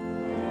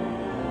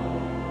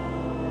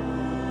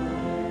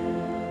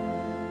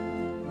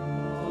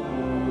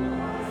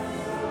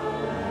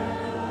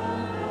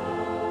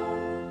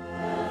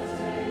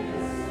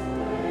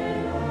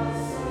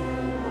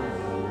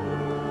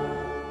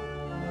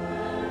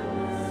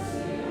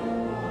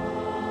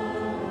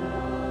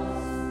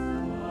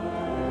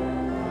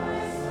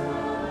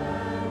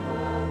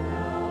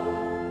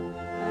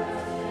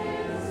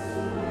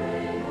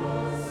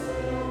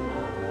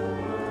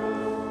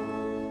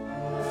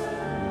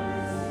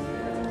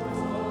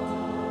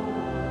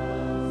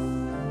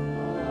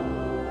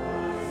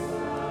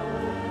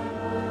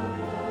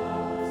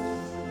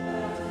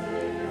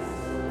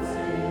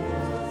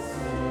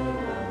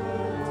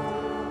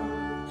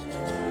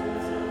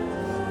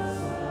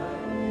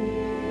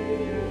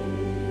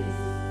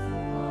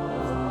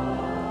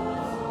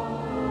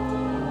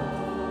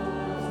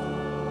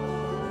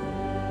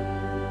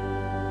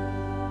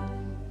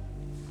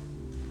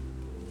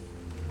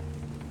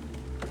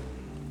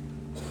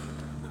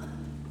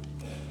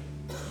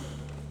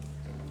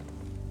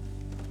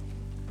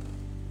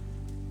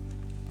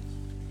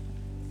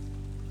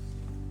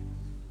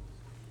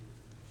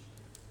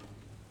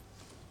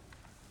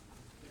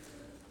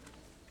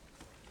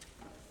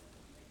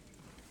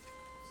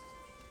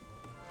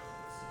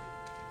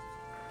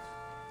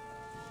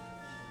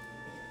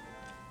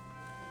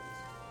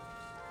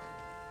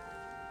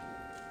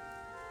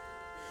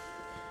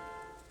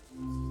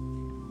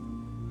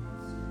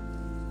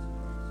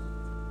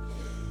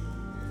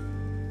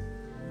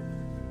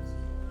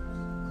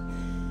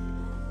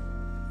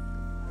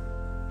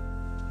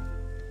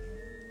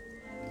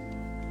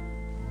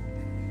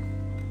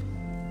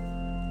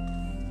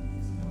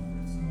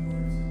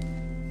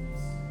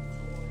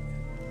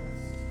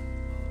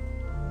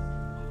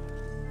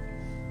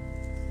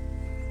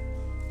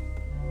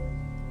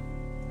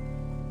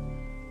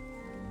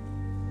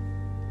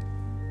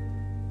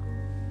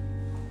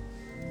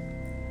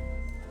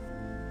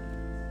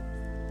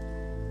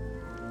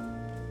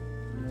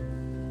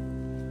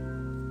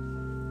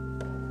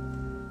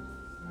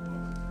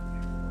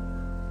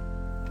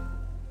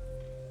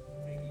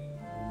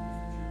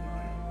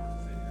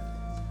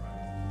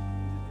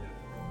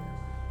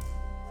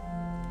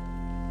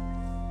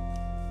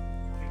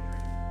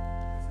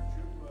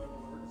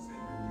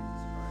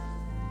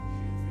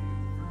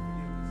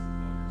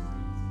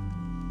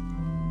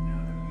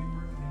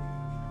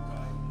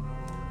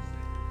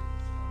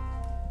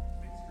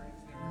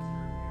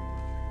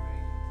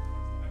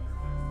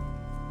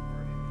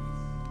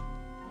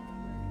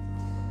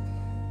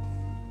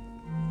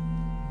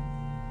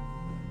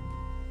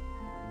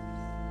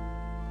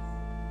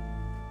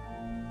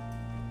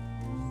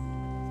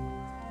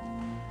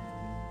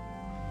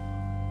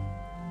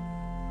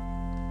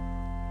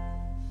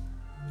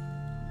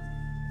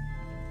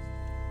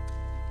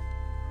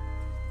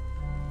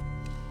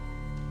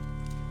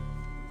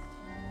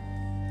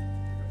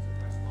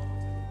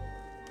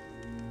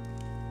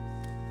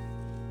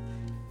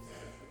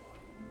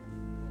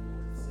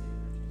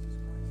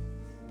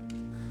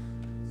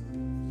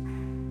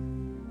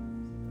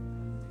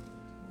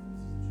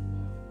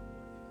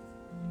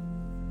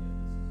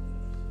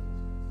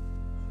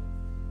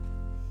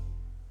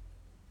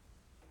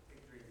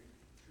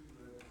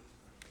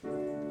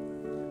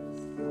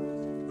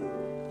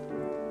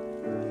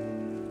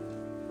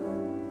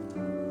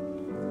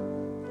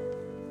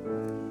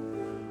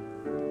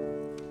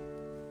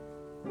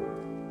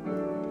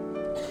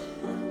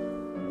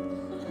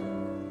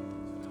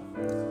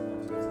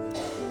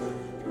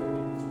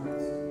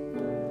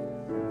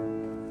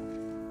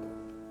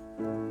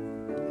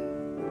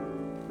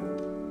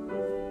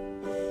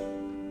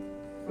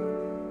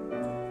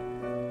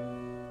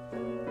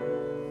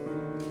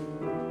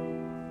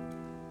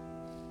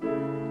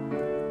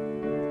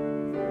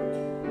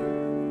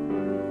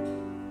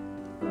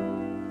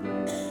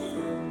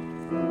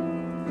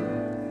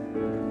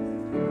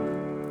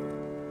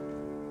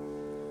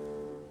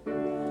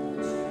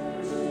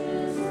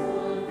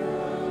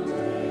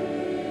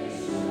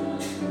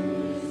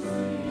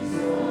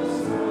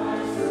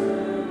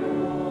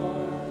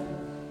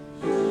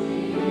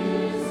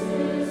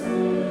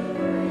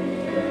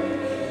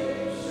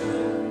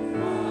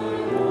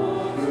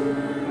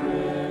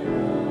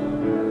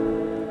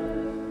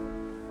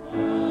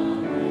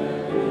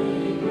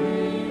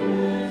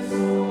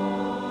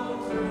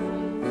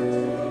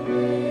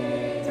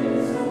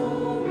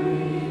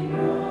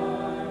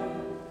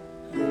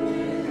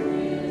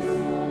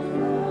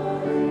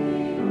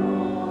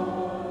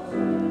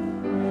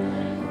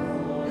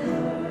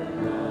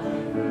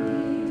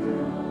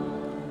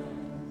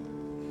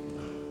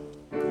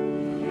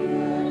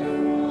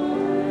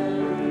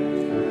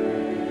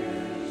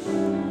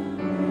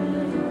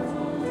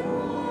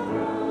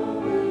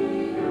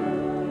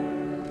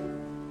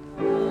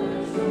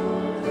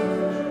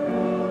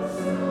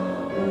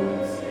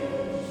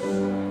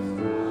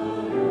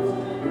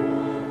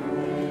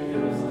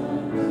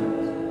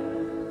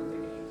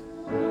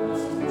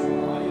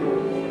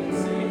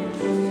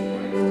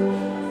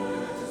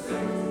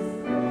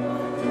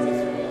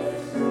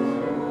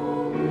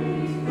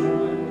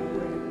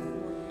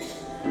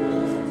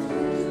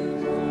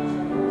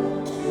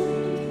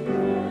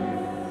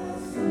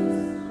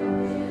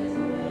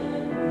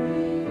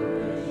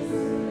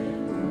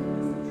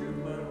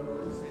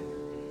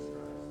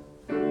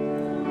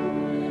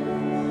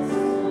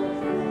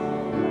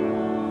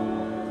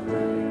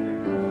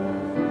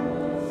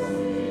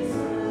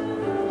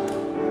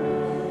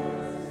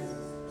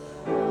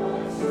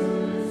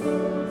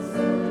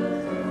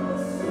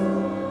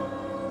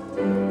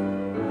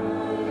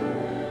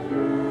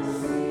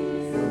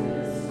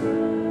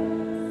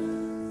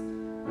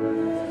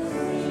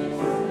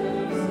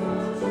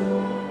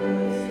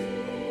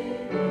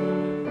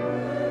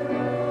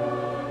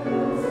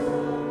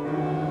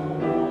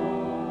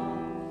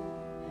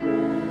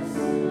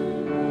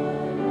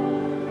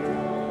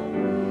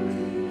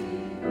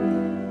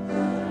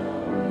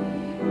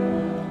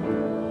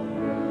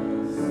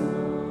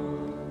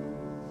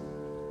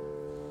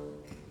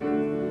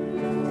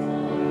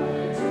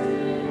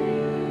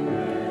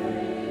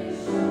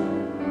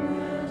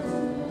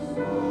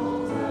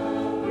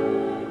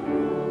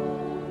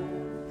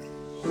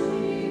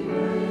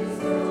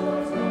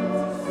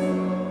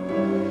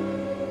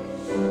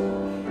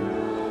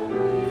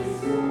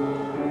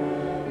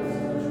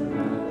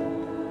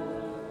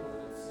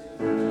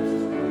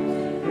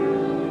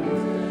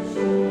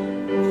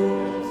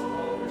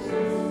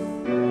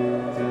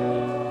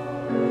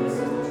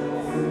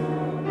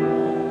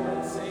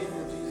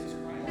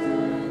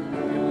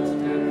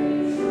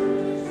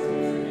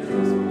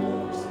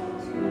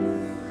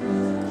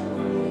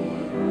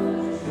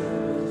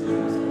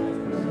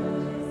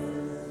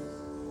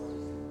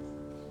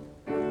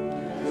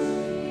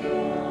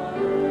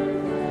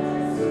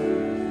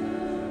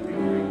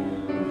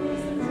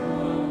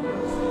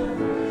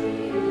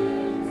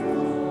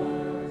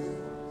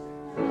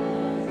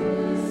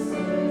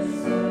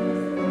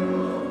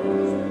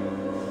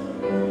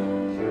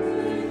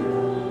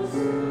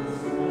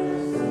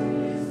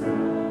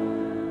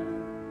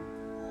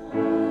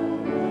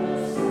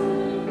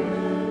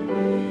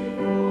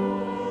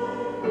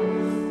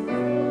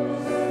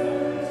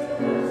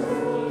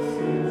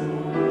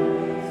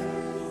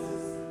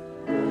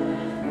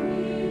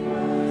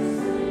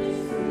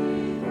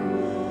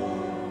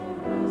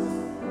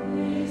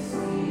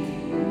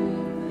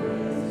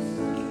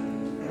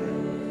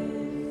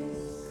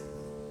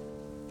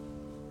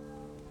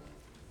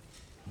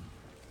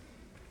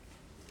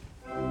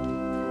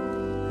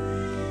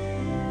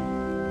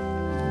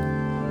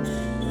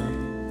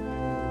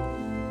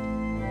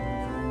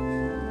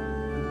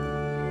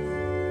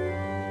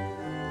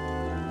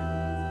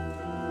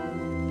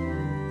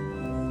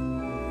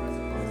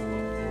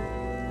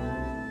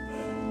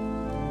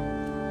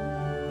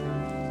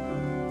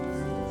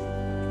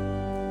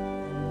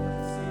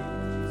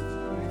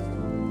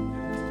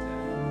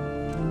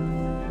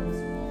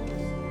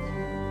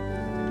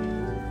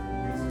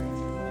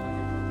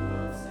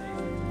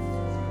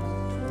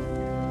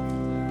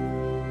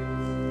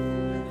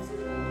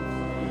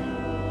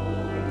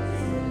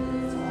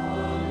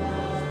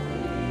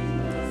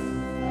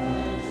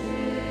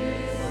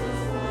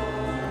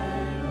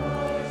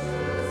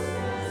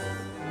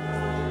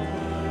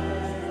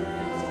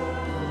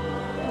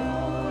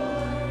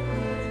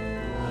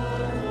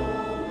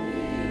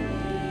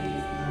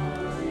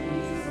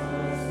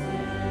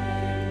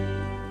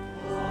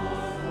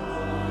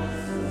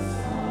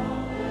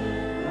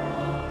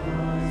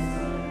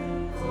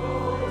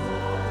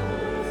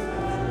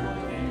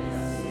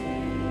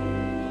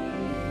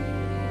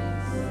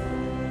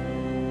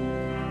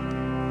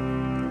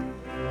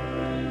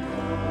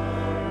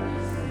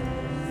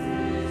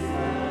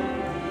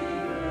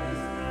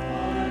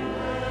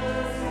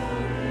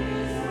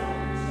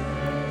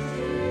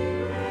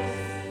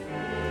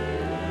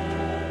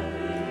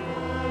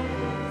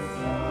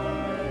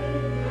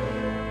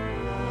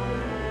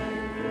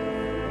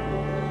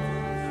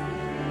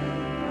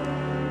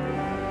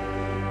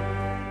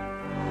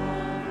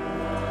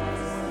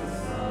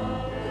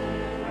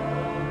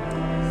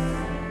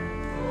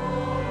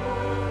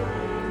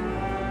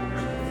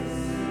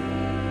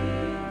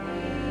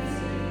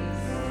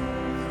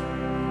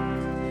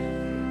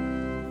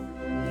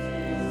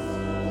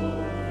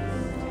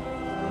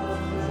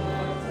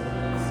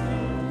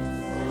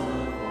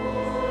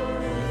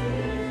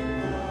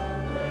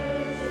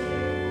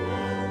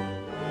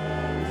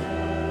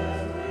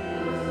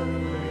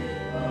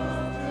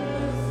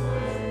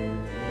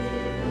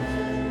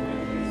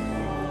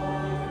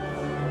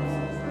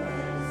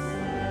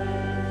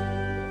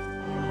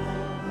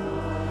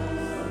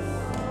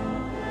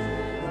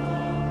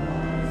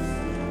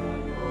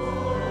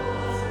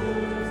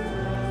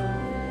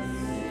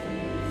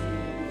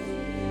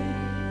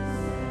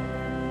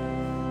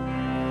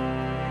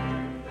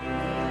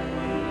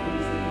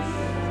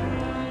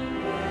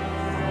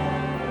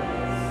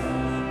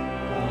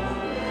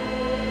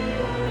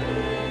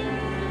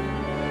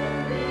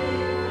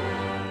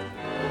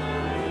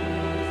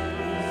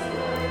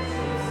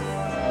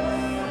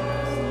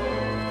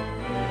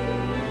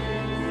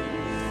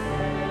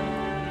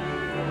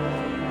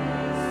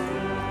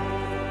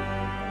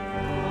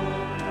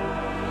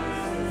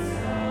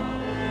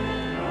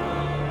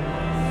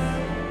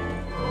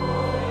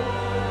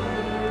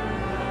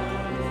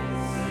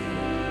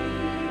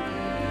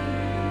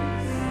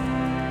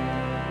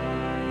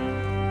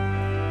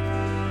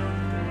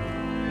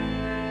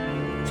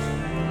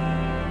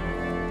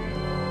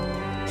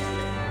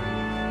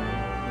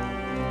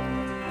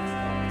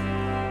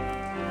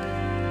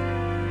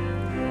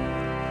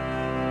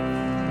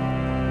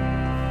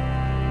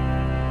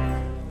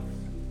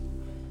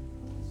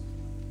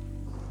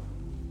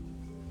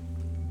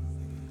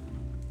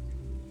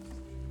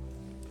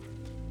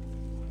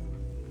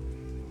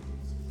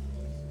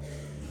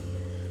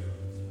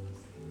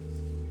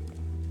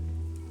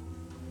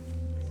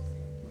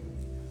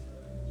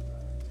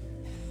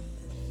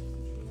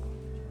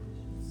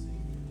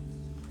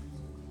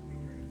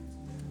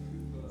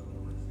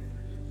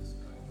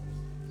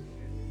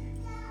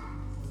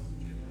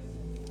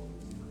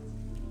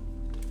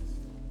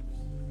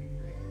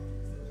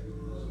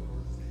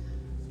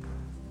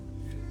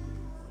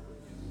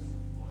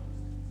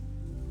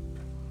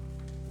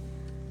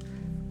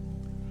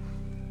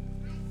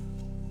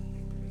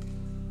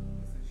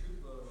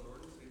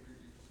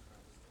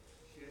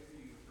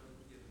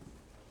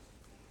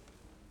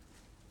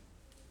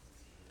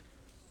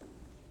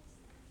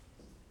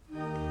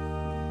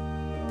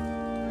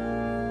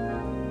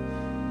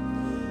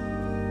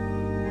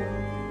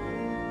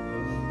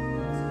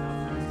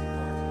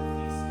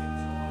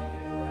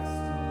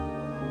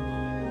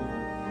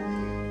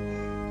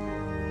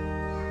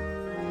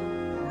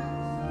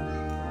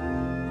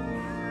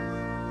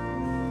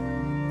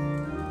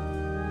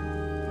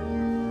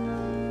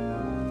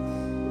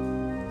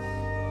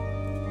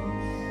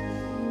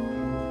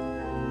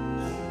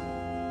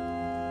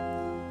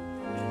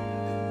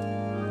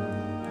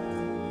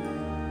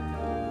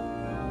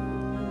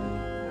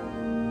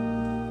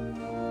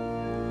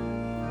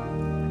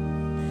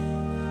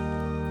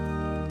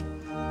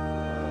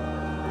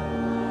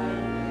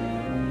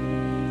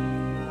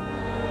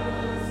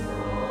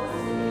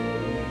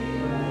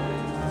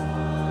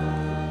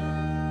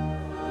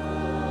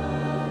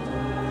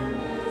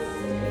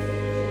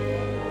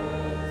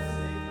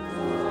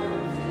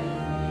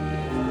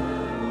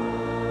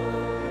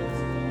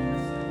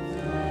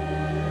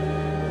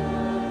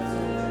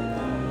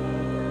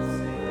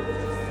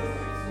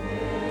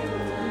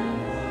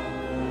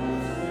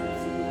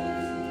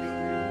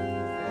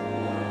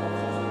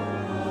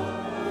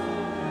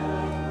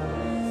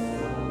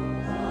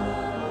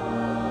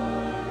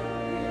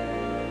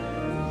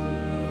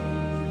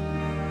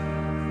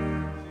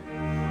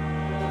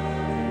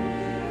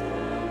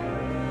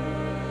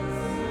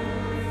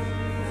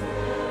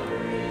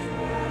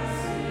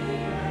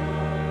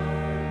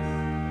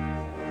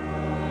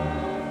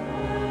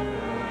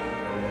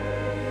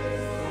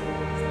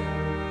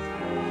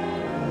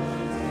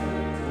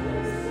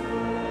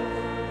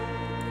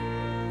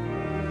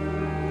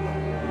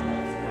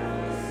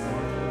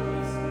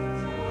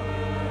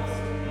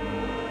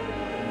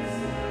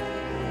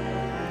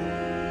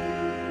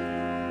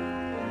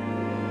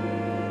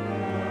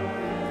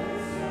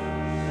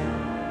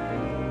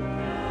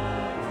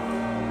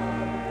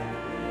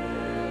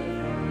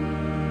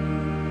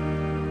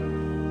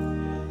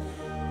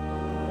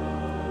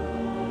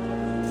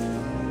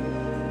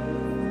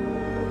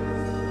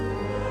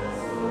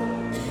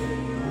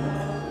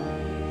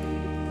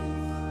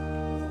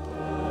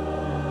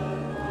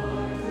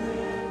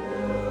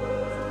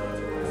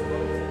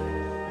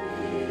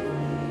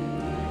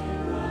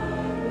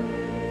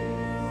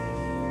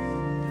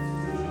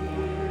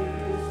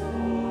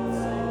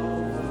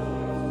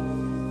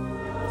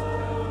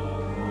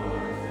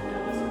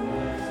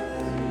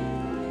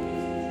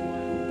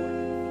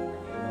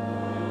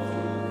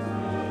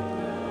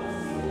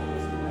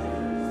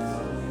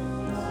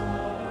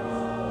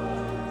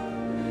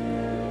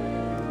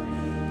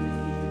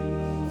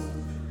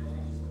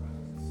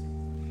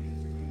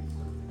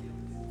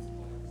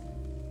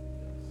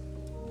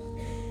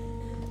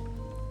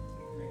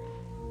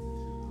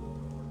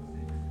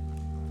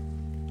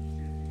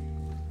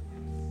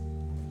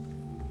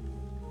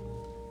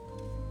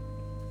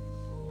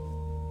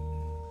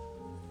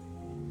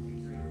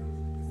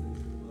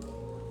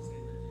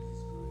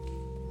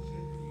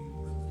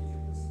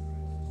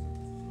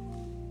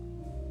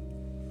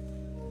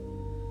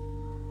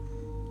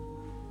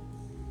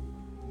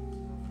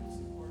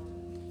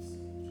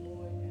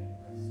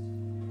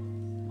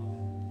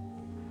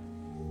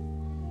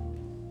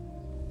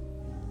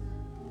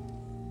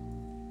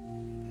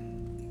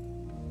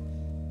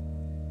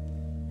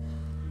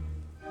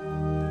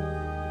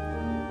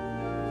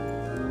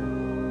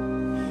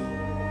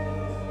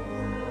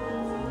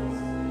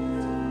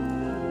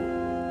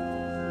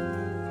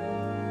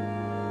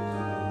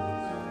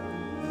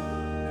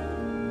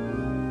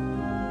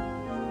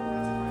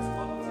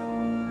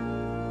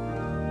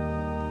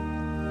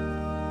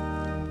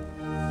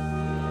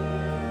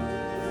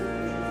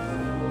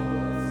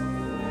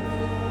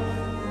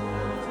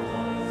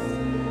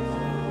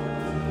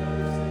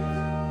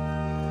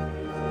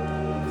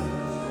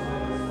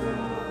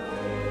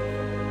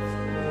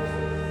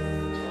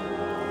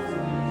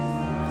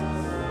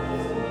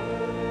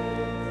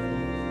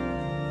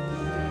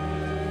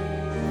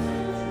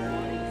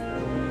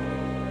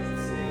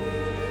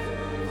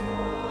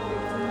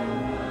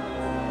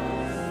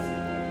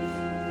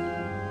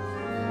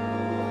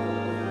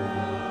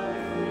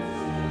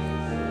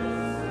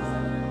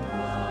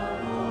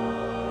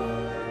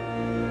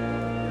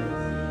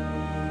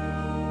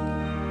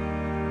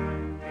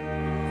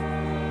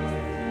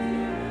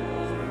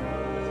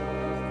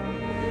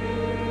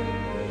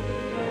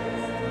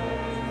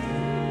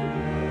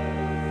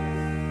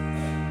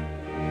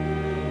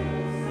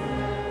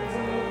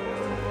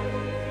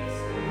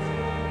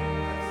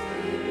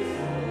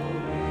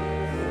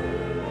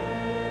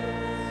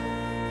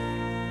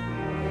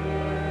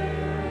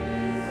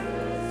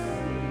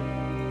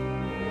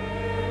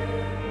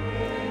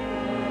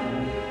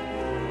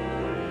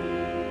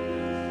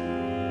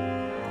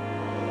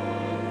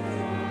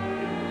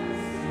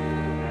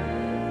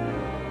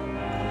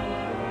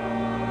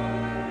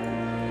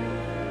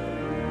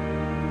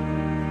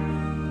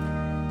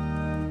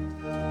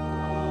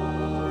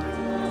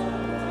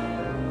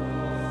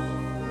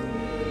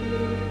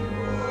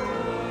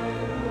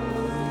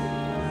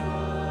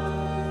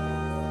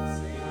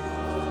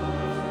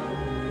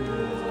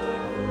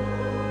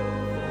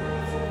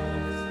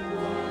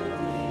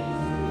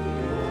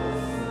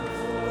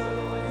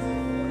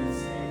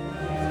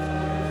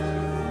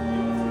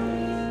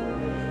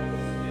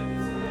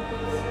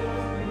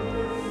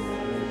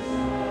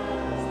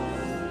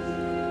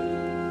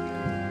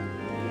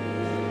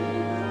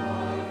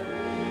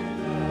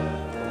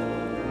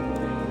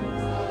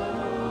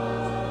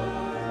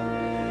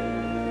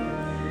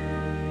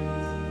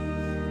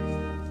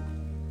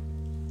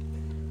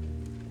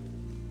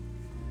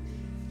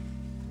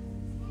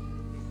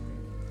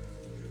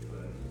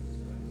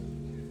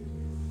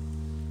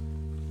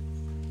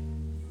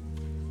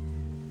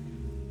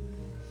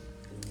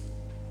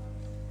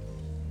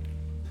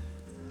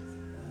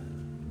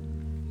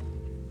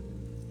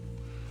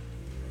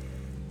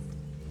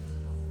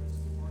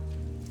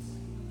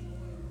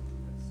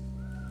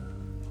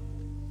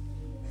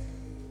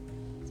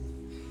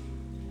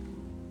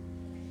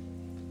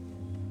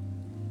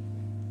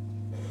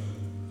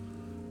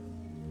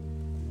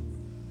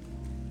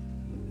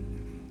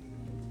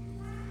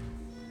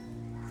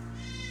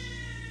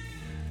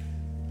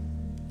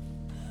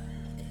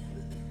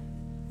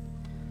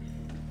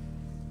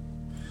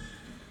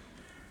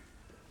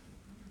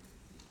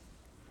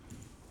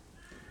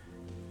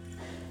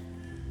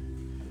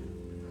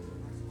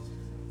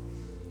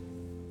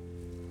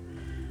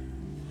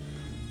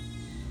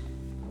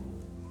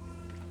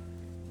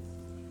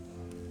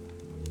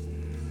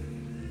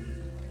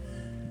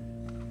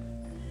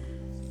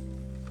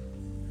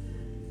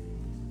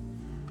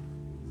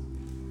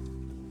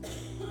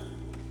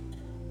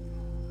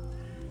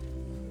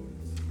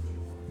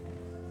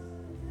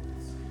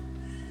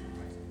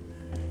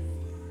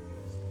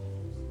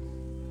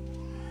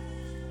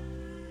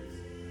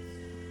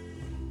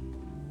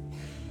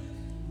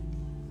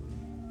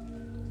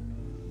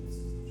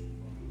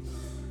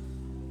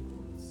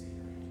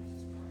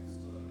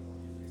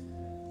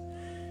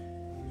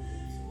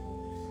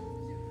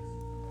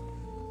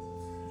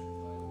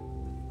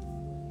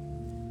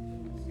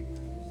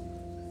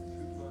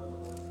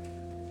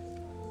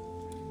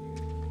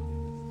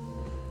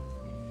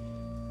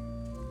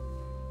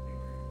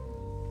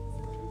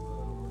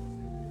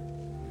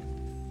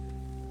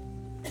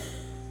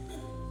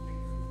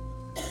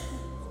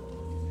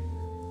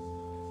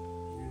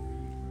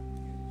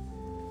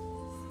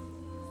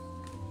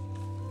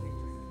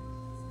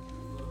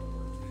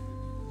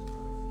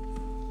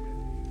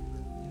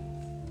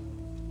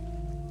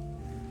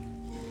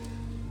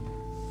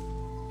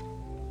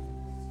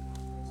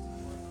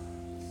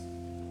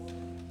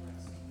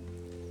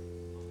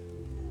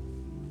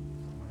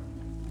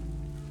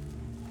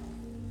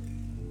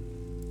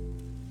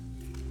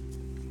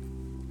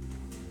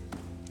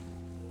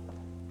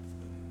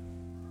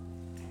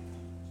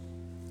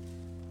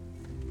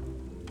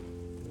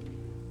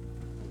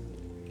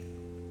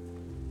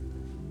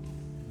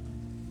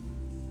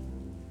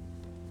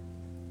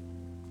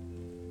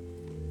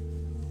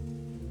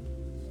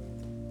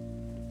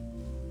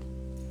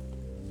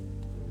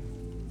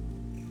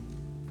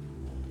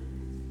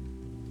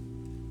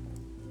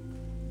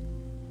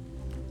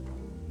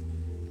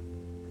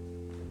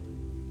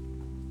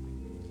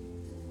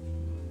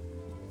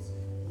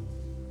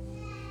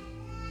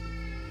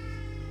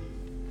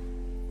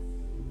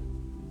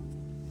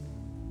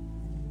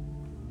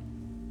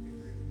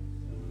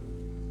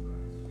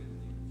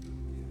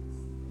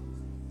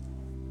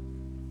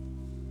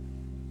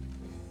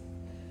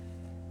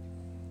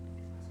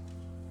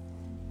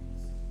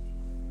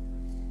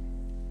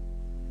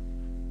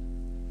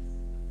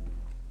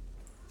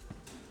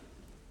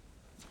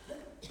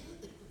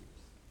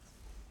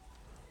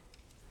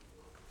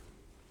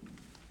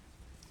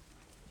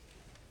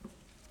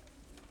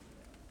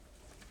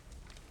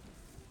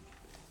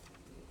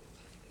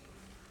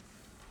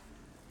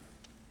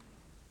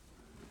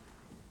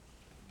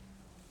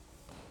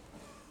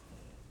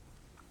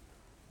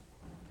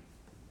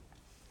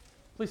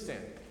 Please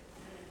stand.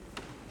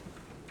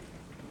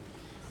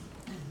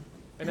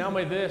 And now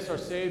may this, our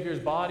Savior's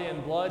body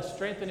and blood,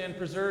 strengthen and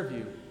preserve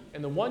you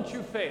in the one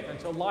true faith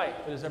until life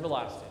that is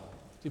everlasting.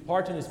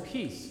 Depart in his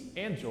peace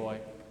and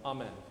joy.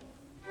 Amen.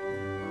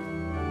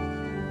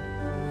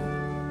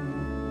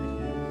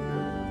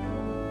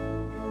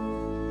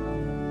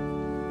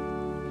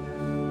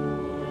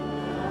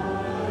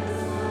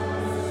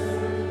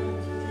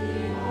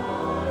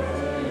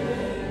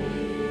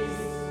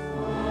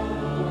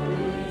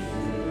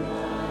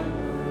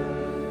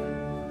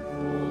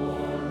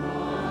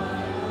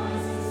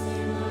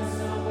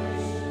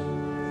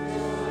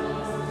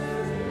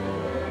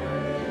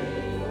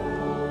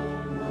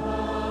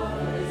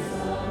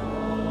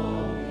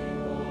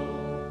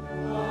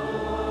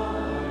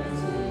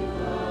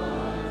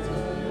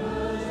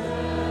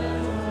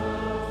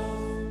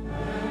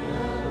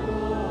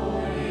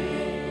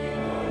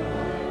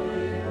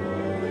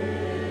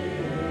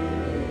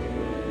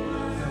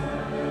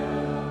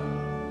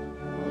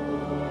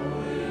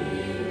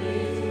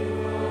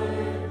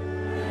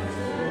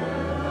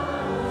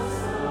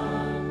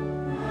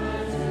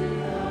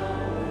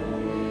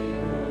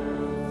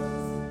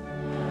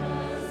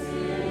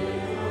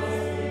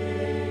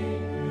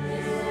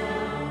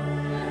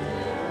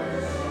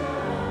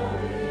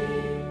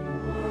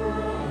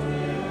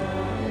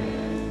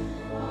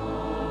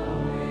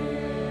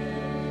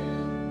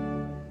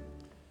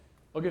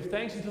 Oh, give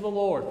thanks unto the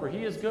Lord, for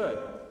he is good.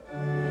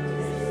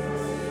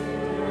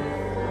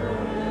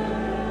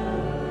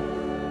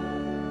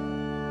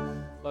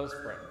 Let us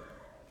pray.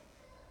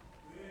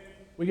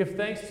 We give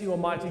thanks to you,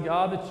 Almighty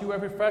God, that you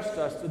have refreshed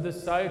us with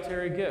this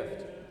salutary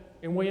gift.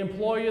 And we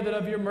implore you that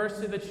of your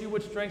mercy that you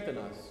would strengthen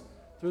us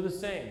through the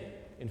same,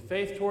 in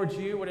faith towards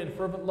you and in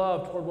fervent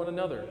love toward one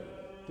another.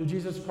 Through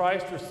Jesus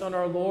Christ, your Son,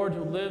 our Lord,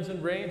 who lives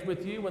and reigns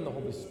with you in the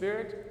Holy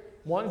Spirit,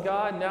 one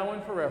God, now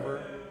and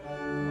forever.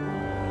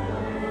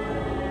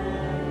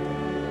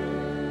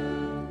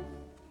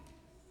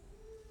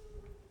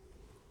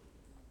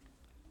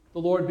 The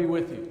Lord be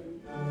with you.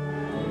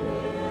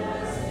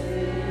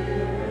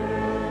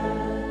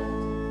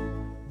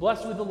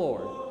 Blessed be the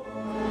Lord.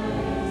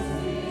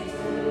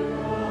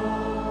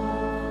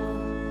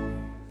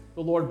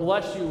 The Lord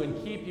bless you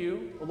and keep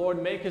you. The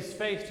Lord make his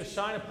face to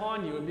shine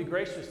upon you and be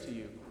gracious to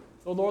you.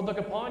 The Lord look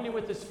upon you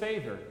with his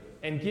favor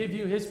and give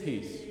you his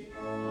peace.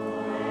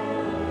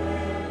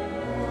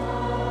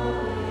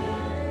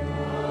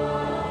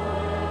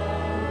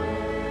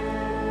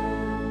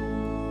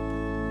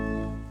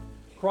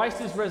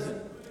 Christ is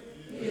risen.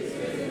 He is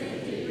risen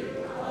indeed.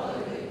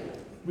 Hallelujah.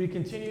 We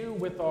continue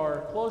with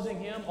our closing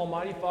hymn,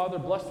 Almighty Father,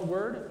 Bless the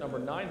Word, number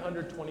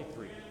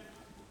 923.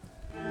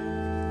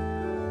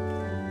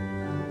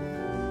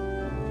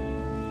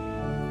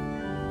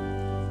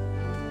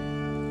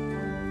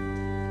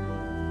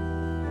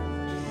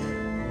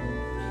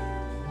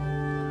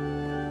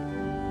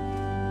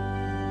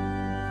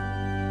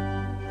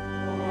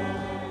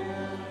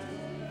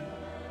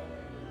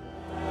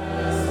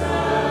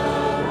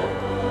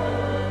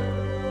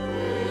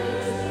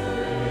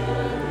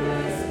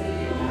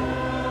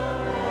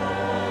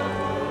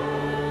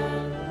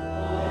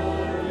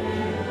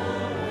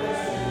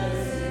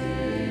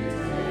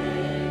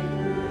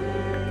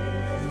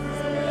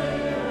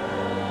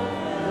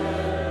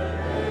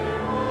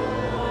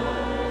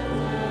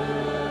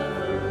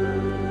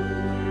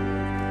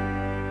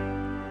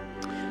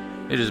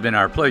 It has been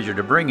our pleasure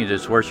to bring you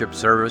this worship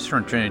service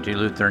from Trinity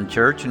Lutheran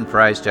Church in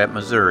Freistatt,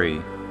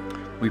 Missouri.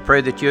 We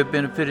pray that you have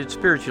benefited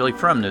spiritually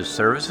from this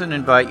service and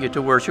invite you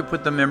to worship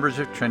with the members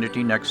of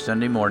Trinity next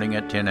Sunday morning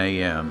at 10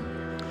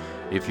 a.m.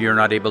 If you're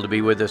not able to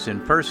be with us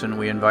in person,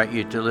 we invite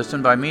you to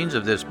listen by means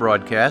of this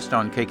broadcast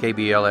on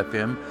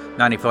KKBL-FM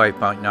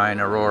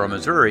 95.9 Aurora,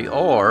 Missouri,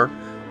 or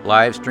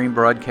live stream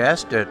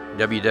broadcast at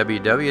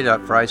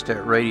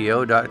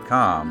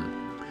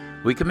www.freistattradio.com.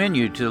 We commend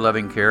you to the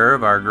loving care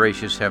of our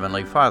gracious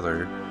Heavenly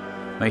Father.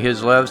 May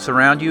his love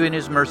surround you and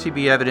his mercy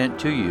be evident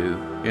to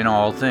you in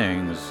all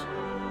things.